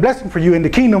going to be a blessing for you in the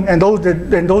kingdom and those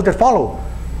that follow.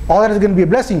 All that is going to be a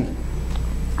blessing.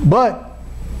 But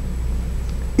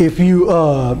if you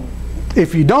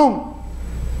don't,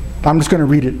 I'm just going to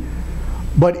read it.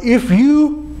 But if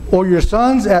you or your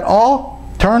sons at all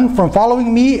turn from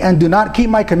following me and do not keep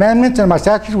my commandments and my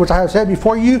statutes which I have set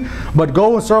before you, but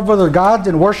go and serve other gods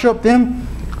and worship them,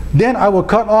 then I will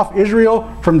cut off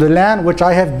Israel from the land which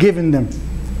I have given them.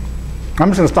 I'm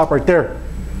just going to stop right there.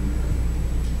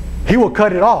 He will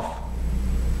cut it off.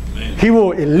 Amen. He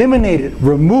will eliminate it,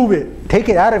 remove it, take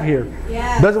it out of here.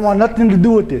 Yes. Doesn't want nothing to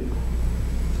do with it.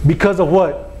 Because of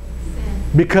what? Sin.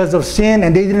 Because of sin,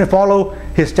 and they didn't follow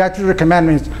his statutes or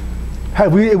commandments.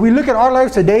 If we look at our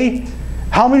lives today,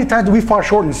 how many times do we fall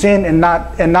short in sin and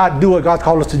not do what God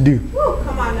called us to do? Woo,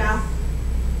 come on now.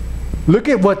 Look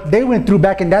at what they went through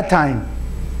back in that time.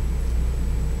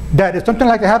 That if something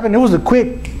like that happened, it was a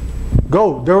quick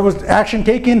go. There was action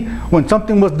taken when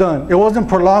something was done. It wasn't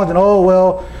prolonged and, oh,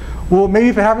 well, maybe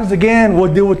if it happens again,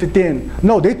 we'll deal with it then.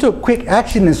 No, they took quick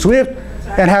action and swift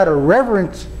and had a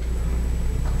reverence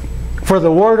for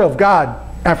the word of God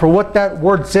and for what that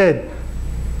word said.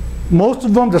 Most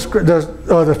of them,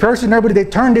 the Pharisees and everybody, they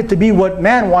turned it to be what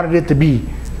man wanted it to be.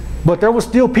 But there was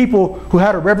still people who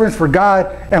had a reverence for God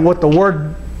and what the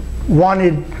word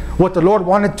wanted, what the Lord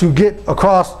wanted to get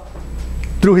across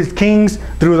through his kings,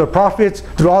 through the prophets,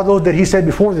 through all those that he said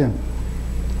before them.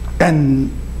 And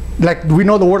like we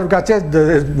know the word of God says,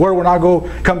 the word will not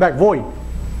come back void.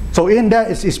 So in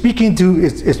that, it's speaking to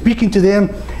them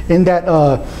in that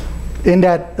in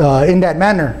that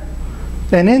manner.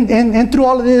 And in through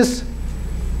all of this,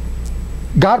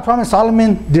 God promised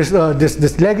Solomon this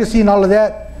legacy and all of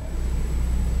that,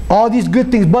 all these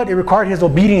good things, but it required his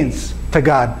obedience to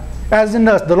God. As in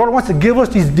us, the Lord wants to give us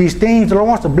these things. The Lord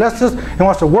wants to bless us and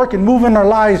wants to work and move in our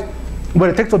lives, but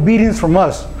it takes obedience from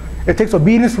us. It takes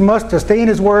obedience from us to stay in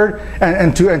His Word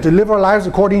and to live our lives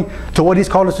according to what He's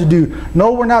called us to do.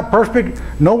 No, we're not perfect.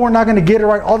 No, we're not going to get it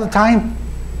right all the time.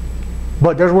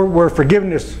 But there's where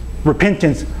forgiveness,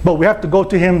 repentance. But we have to go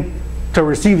to Him to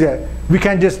receive that. We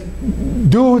can't just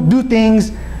do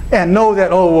things and know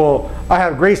that, oh, well, I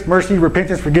have grace, mercy,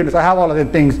 repentance, forgiveness. I have all of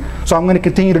them things, so I'm going to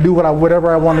continue to do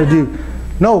whatever I want to do.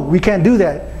 No, we can't do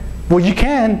that. Well, you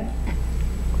can,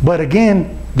 but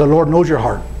again, the Lord knows your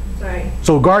heart. Right.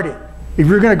 So guard it. If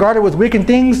you're going to guard it with wicked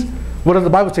things, what does the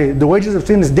Bible say? The wages of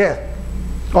sin is death.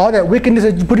 All that wickedness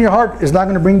that you put in your heart is not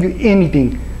going to bring you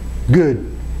anything good.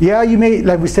 Yeah, you may,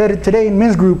 like we said it today in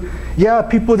men's group, yeah,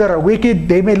 people that are wicked,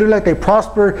 they may look like they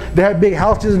prosper, they have big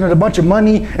houses and a bunch of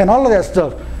money and all of that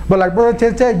stuff. But like Brother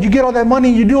Ted said, you get all that money,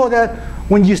 you do all that,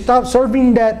 when you stop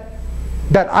serving that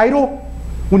idol,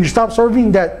 when you stop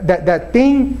serving that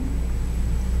thing,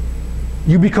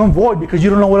 you become void because you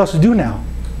don't know what else to do now.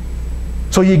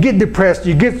 So you get depressed,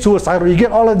 you get suicidal, you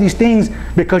get all of these things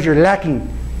because you're lacking.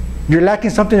 You're lacking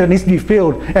something that needs to be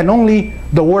filled, and only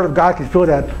the Word of God can fill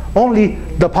that. Only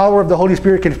the power of the Holy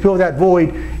Spirit can fill that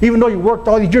void. Even though you worked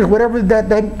all these years, whatever, that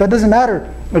doesn't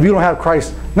matter if you don't have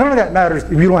Christ. None of that matters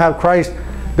if you don't have Christ,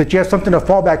 that you have something to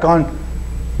fall back on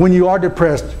when you are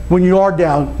depressed, when you are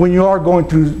down, when you are going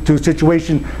through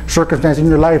situation, circumstance in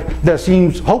your life that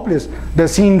seems hopeless, that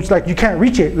seems like you can't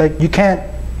reach it, like you can't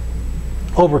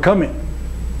overcome it.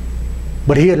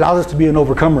 But He allows us to be an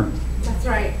overcomer. That's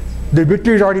right. The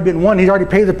victory's already been won. He's already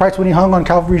paid the price when He hung on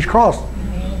Calvary's cross.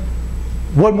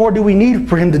 What more do we need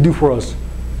for Him to do for us?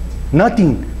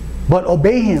 Nothing but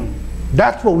obey Him.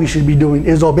 That's what we should be doing,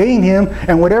 is obeying Him.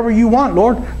 And whatever you want,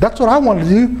 Lord, that's what I want to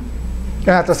do. And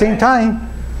at the same time,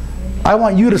 I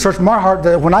want you to search my heart,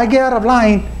 that when I get out of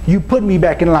line, you put me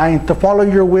back in line to follow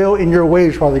your will and your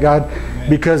ways, Father God,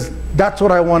 because that's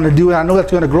what I want to do, and I know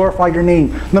that's going to glorify your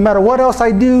name. No matter what else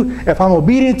I do, if I'm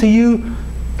obedient to you,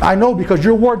 I know, because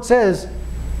your word says,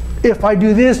 if I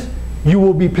do this, you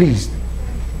will be pleased.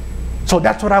 So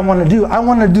that's what I want to do. I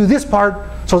want to do this part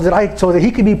so that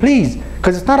He can be pleased.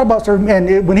 Because it's not about serving,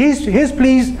 and when He's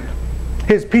pleased,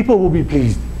 His people will be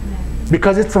pleased.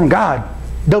 Because it's from God.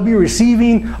 They'll be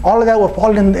receiving, all of that will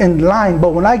fall in line. But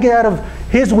when I get out of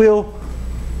His will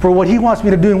for what He wants me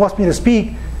to do and wants me to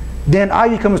speak, then I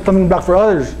become a stumbling block for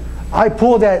others. I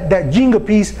pull that Jenga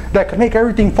piece that can make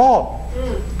everything fall.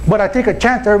 But I take a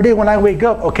chance every day when I wake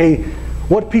up, okay,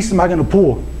 what piece am I going to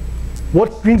pull?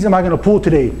 What strings am I going to pull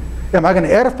today? Am I going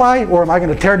to edify or am I going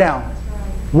to tear down?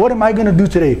 What am I going to do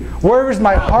today? Where is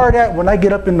my heart at when I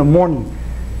get up in the morning?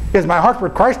 Is my heart for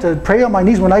Christ to pray on my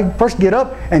knees when I first get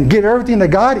up and give everything to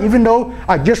God, even though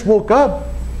I just woke up?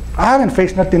 I haven't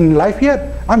faced nothing in life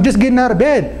yet. I'm just getting out of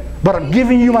bed. But I'm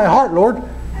giving you my heart, Lord.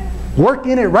 Work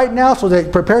in it right now so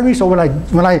that prepare me so when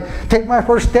I take my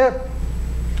first step,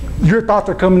 your thoughts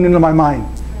are coming into my mind.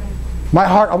 My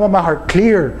heart, I want my heart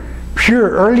clear, pure,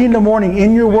 early in the morning,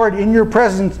 in your word, in your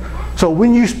presence. So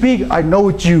when you speak, I know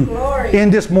it's you. Glory.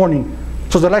 In this morning.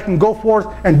 So that I can go forth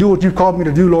and do what you've called me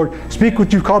to do, Lord. Speak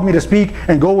what you've called me to speak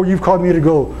and go where you've called me to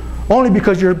go. Only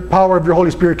because your power of your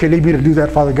Holy Spirit can lead me to do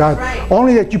that, Father God. Right.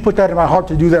 Only that you put that in my heart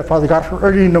to do that, Father God, for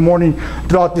early in the morning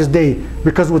throughout this day.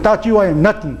 Because without you, I am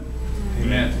nothing.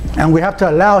 Amen. And we have to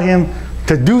allow Him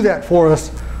to do that for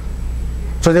us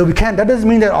so that we can. That doesn't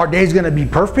mean that our day is going to be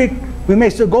perfect. We may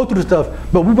still go through stuff,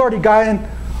 but we've already gotten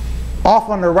off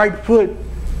on the right foot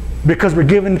because we're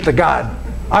giving it to God.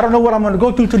 I don't know what I'm going to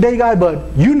go through today, God,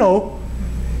 but you know.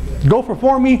 Go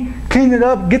before me, clean it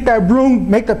up, get that broom,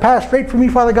 make the path straight for me,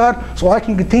 Father God, so I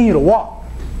can continue to walk.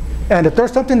 And if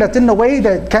there's something that's in the way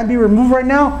that can't be removed right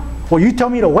now, well, you tell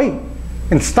me to wait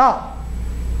and stop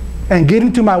and get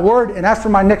into my word and ask for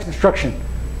my next instruction.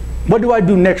 What do I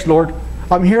do next, Lord?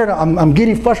 I'm here, I'm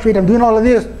getting frustrated, I'm doing all of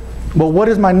this, but what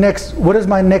is my next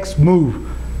move?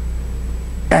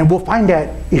 And we'll find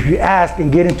that if you ask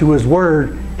and get into His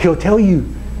word, He'll tell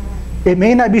you. It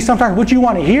may not be sometimes what you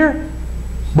want to hear,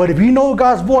 but if you know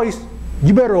God's voice,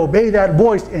 you better obey that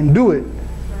voice and do it.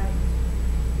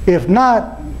 If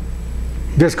not,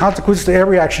 there's consequences to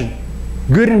every action.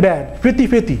 Good and bad.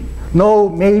 50-50. No,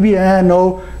 maybe, and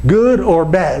no. Good or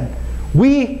bad.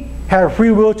 We have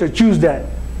free will to choose that.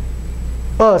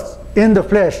 Us, in the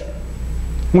flesh.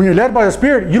 When you're led by the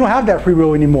Spirit, you don't have that free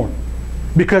will anymore.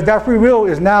 Because that free will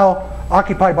is now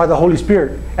occupied by the Holy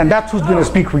Spirit. And that's who's going to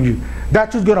speak for you.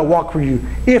 That's who's going to walk for you,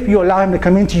 if you allow him to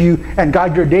come into you and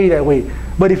guide your day that way.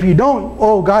 But if you don't,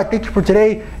 oh God, thank you for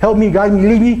today, help me, guide me,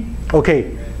 lead me.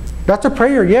 Okay, that's a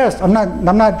prayer, yes. I'm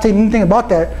not saying anything about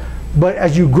that. But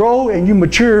as you grow and you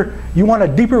mature, you want a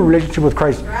deeper relationship with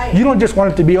Christ. Right. You don't just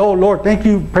want it to be, oh Lord, thank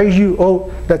you, praise you,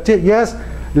 oh, that's it. Yes,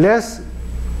 less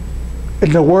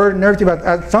in the word and everything,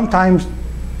 but sometimes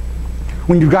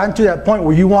when you've gotten to that point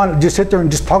where you want to just sit there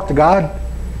and just talk to God,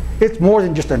 it's more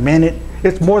than just a minute.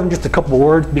 It's more than just a couple of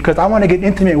words, because I want to get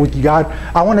intimate with you, God.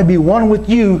 I want to be one with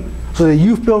you so that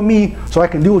you feel me, so I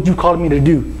can do what you called me to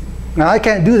do. Now I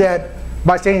can't do that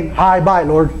by saying, hi, bye,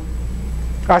 Lord.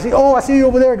 I say, oh, I see you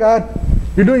over there, God.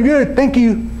 You're doing good, thank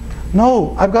you.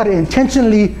 No, I've got to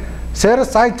intentionally set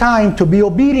aside time to be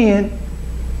obedient,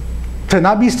 to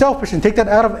not be selfish, and take that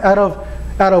out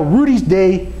of Rudy's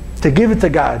day to give it to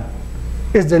God.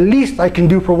 Is the least I can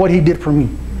do for what he did for me.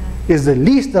 Is the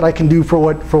least that I can do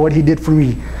for what he did for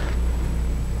me.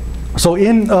 So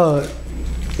in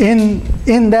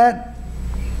that,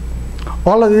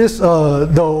 all of this,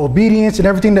 the obedience and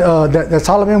everything that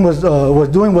Solomon was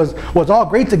doing was all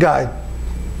great to God.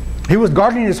 He was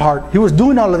guarding his heart. He was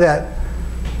doing all of that.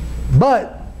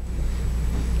 But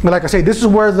like I say, this is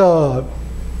where the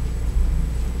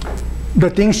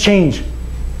things change.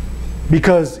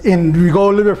 Because we go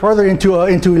a little bit further into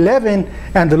 11,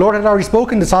 and the Lord had already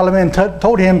spoken to Solomon and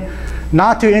told him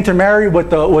not to intermarry with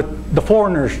the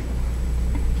foreigners.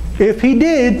 If he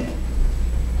did,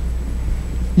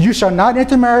 you shall not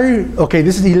intermarry. Okay,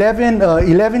 this is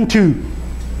 11:2.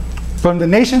 From the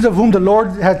nations of whom the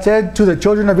Lord had said to the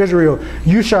children of Israel,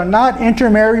 you shall not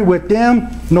intermarry with them,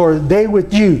 nor they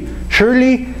with you.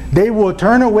 Surely they will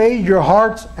turn away your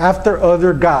hearts after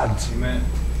other gods. Amen.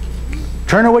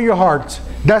 Turn away your hearts.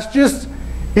 That's just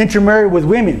intermarry with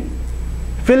women.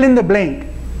 Fill in the blank.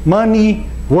 Money,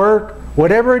 work,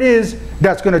 whatever it is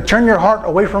that's going to turn your heart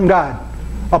away from God.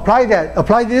 Apply that.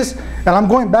 Apply this. And I'm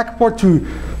going back and forth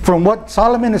from what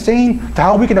Solomon is saying to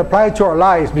how we can apply it to our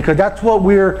lives. Because that's what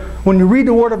when you read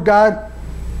the Word of God,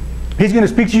 He's going to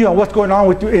speak to you on what's going on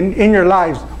with you in your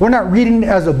lives. We're not reading it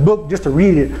as a book just to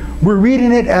read it. We're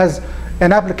reading it as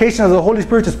an application of the Holy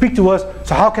Spirit to speak to us.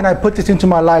 So how can I put this into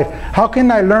my life? How can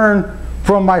I learn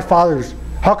from my fathers?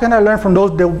 How can I learn from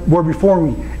those that were before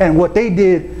me and what they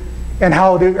did, and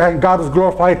how and God was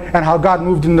glorified and how God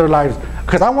moved in their lives?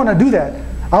 Because I want to do that.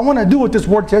 I want to do what this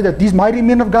word said that these mighty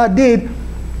men of God did,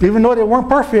 even though they weren't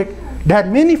perfect. They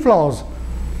had many flaws,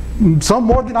 some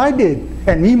more than I did,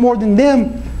 and me more than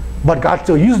them, but God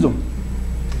still used them.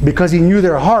 Because He knew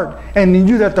their heart, and He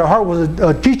knew that their heart was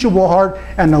a teachable heart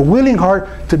and a willing heart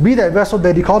to be that vessel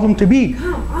that He called them to be.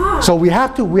 So we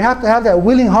have to have that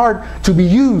willing heart to be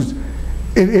used.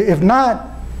 If not,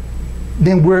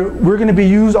 then we're going to be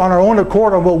used on our own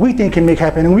accord on what we think can make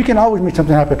happen, and we can always make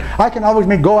something happen. I can always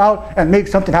go out and make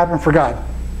something happen for God.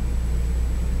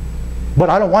 But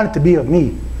I don't want it to be of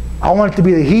me. I want it to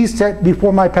be that He set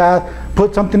before my path,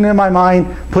 put something in my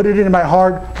mind, put it in my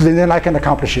heart, so that then I can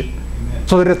accomplish it.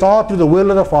 So that it's all through the will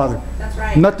of the Father. That's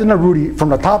right. Nothing of Rudy. From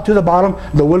the top to the bottom,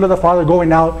 the will of the Father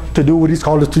going out to do what He's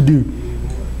called us to do.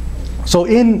 So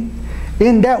in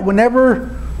that,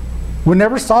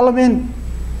 whenever Solomon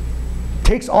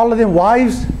takes all of them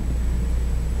wives,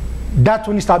 that's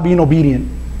when he stopped being obedient.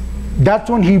 That's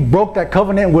when he broke that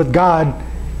covenant with God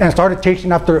and started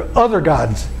chasing after other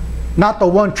gods. Not the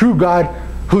one true God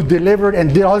who delivered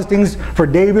and did all these things for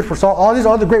David, for Saul, all these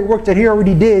other great works that he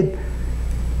already did.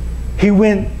 He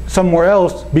went somewhere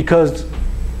else because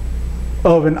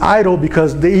of an idol,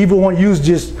 because the evil one used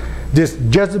this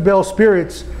Jezebel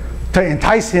spirits to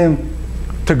entice him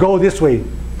to go this way,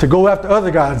 to go after other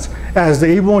gods, as the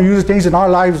evil one uses things in our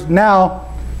lives now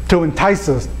to entice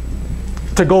us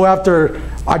to go after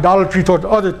idolatry towards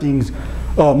other things,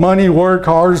 money, work,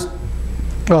 cars,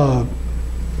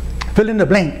 fill in the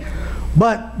blank.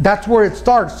 But that's where it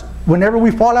starts. Whenever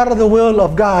we fall out of the will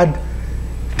of God,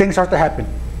 things start to happen.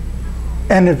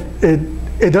 And if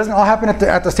it doesn't all happen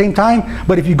at the same time,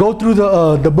 but if you go through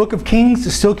the book of Kings,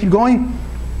 to still keep going,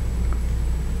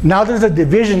 now there's a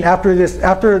division after this,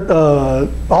 after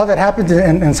all that happens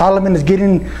and Solomon is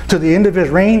getting to the end of his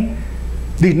reign.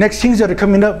 These next kings that are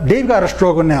coming up, they've got to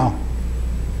struggle now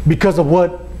because of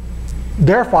what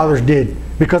their fathers did,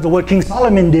 because of what King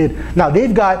Solomon did. Now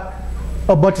they've got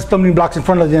a bunch of stumbling blocks in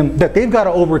front of them that they've got to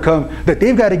overcome, that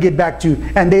they've got to get back to,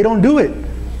 and they don't do it.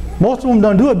 Most of them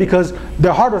don't do it because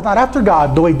their heart was not after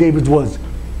God the way David's was.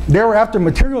 They were after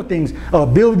material things,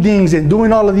 buildings, and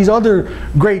doing all of these other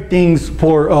great things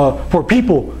for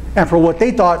people and for what they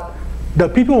thought the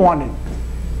people wanted.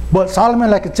 But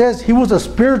Solomon, like it says, he was a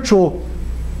spiritual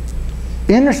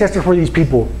intercessor for these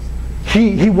people.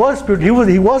 He was spiritual.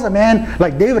 He was a man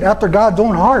like David after God's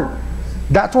own heart.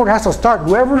 That's where it has to start.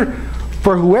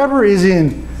 Whoever is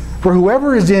in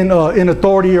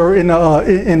authority or in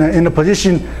a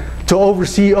position to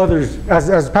oversee others,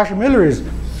 as Pastor Miller is,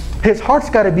 his heart's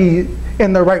got to be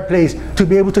in the right place to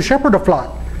be able to shepherd the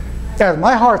flock. As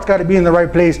my heart's got to be in the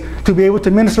right place to be able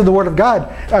to minister the word of God.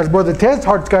 As Brother Ted's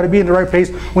heart's got to be in the right place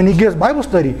when he gives Bible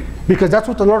study, because that's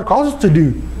what the Lord calls us to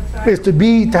do. Is to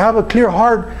have a clear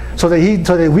heart so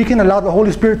that we can allow the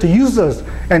Holy Spirit to use us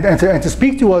and to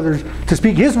speak to others, to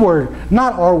speak His word,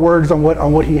 not our words on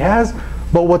what He has,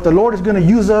 but what the Lord is going to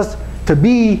use us to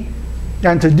be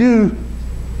and to do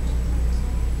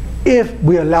if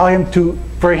we allow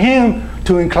for Him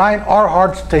to incline our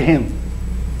hearts to Him.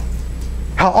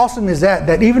 How awesome is that?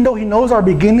 That even though He knows our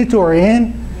beginning to our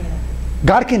end,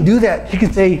 God can do that. He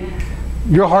can say,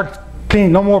 your heart's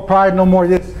clean, no more pride, no more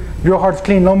this. Your heart's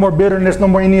clean, no more bitterness, no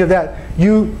more any of that.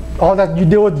 All that you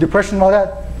deal with, depression, all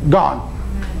that, gone.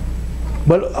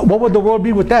 But what would the world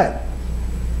be with that?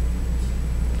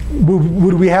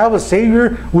 Would we have a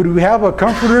Savior? Would we have a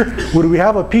Comforter? Would we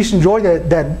have a peace and joy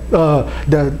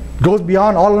that goes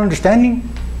beyond all understanding?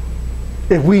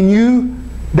 If we knew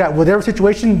that whatever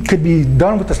situation could be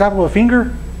done with the snap of a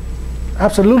finger?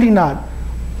 Absolutely not.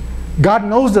 God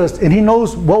knows us, and He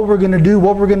knows what we're going to do,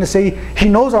 what we're going to say. He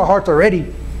knows our hearts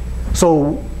already.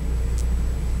 So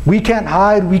we can't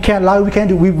hide, we can't lie,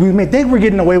 we may think we're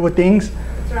getting away with things.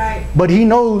 That's right. But He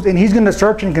knows, and He's going to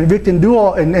search and convict and do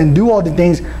all the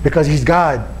things, because He's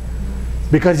God.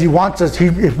 Because He wants us.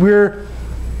 If we're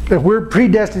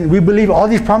predestined, we believe all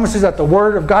these promises that the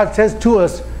Word of God says to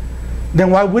us,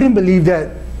 then why wouldn't believe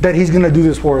that He's going to do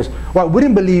this for us? Why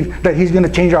wouldn't believe that He's going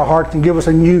to change our hearts and give us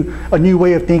a new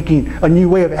way of thinking, a new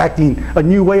way of acting, a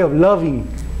new way of loving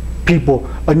people,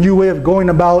 a new way of going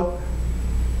about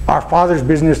our Father's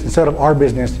business instead of our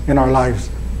business in our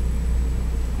lives.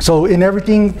 So in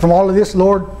everything from all of this,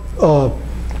 Lord,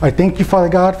 I thank You, Father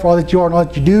God, for all that You are and all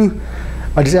that You do.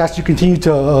 I just ask You continue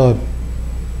to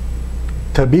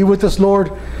be with us,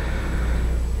 Lord.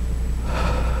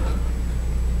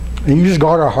 And You just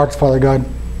guard our hearts, Father God.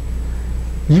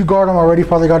 You guard them already,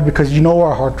 Father God, because You know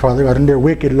our hearts, Father God, and they're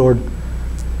wicked, Lord.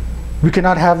 We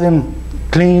cannot have them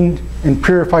cleaned and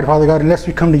purified, Father God, unless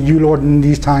we come to You, Lord, in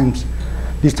these times.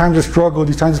 These times of struggle,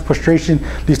 these times of frustration,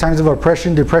 these times of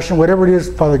oppression, depression, whatever it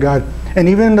is, Father God. And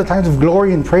even in the times of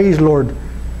glory and praise, Lord,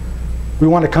 we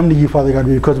want to come to You, Father God,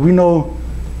 because we know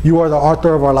You are the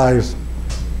author of our lives.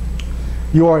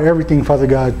 You are everything, Father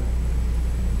God.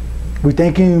 We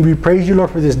thank You and we praise You, Lord,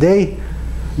 for this day.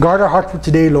 Guard our hearts for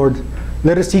today, Lord.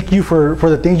 Let us seek You for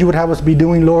the things You would have us be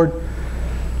doing, Lord.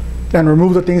 And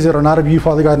remove the things that are not of You,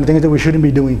 Father God, and the things that we shouldn't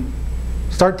be doing.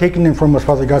 Start taking them from us,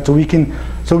 Father God, so we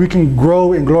can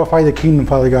grow and glorify the kingdom,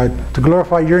 Father God, to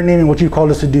glorify Your name and what You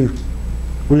called us to do.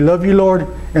 We love You, Lord,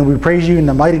 and we praise You in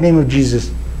the mighty name of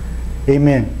Jesus.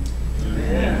 Amen.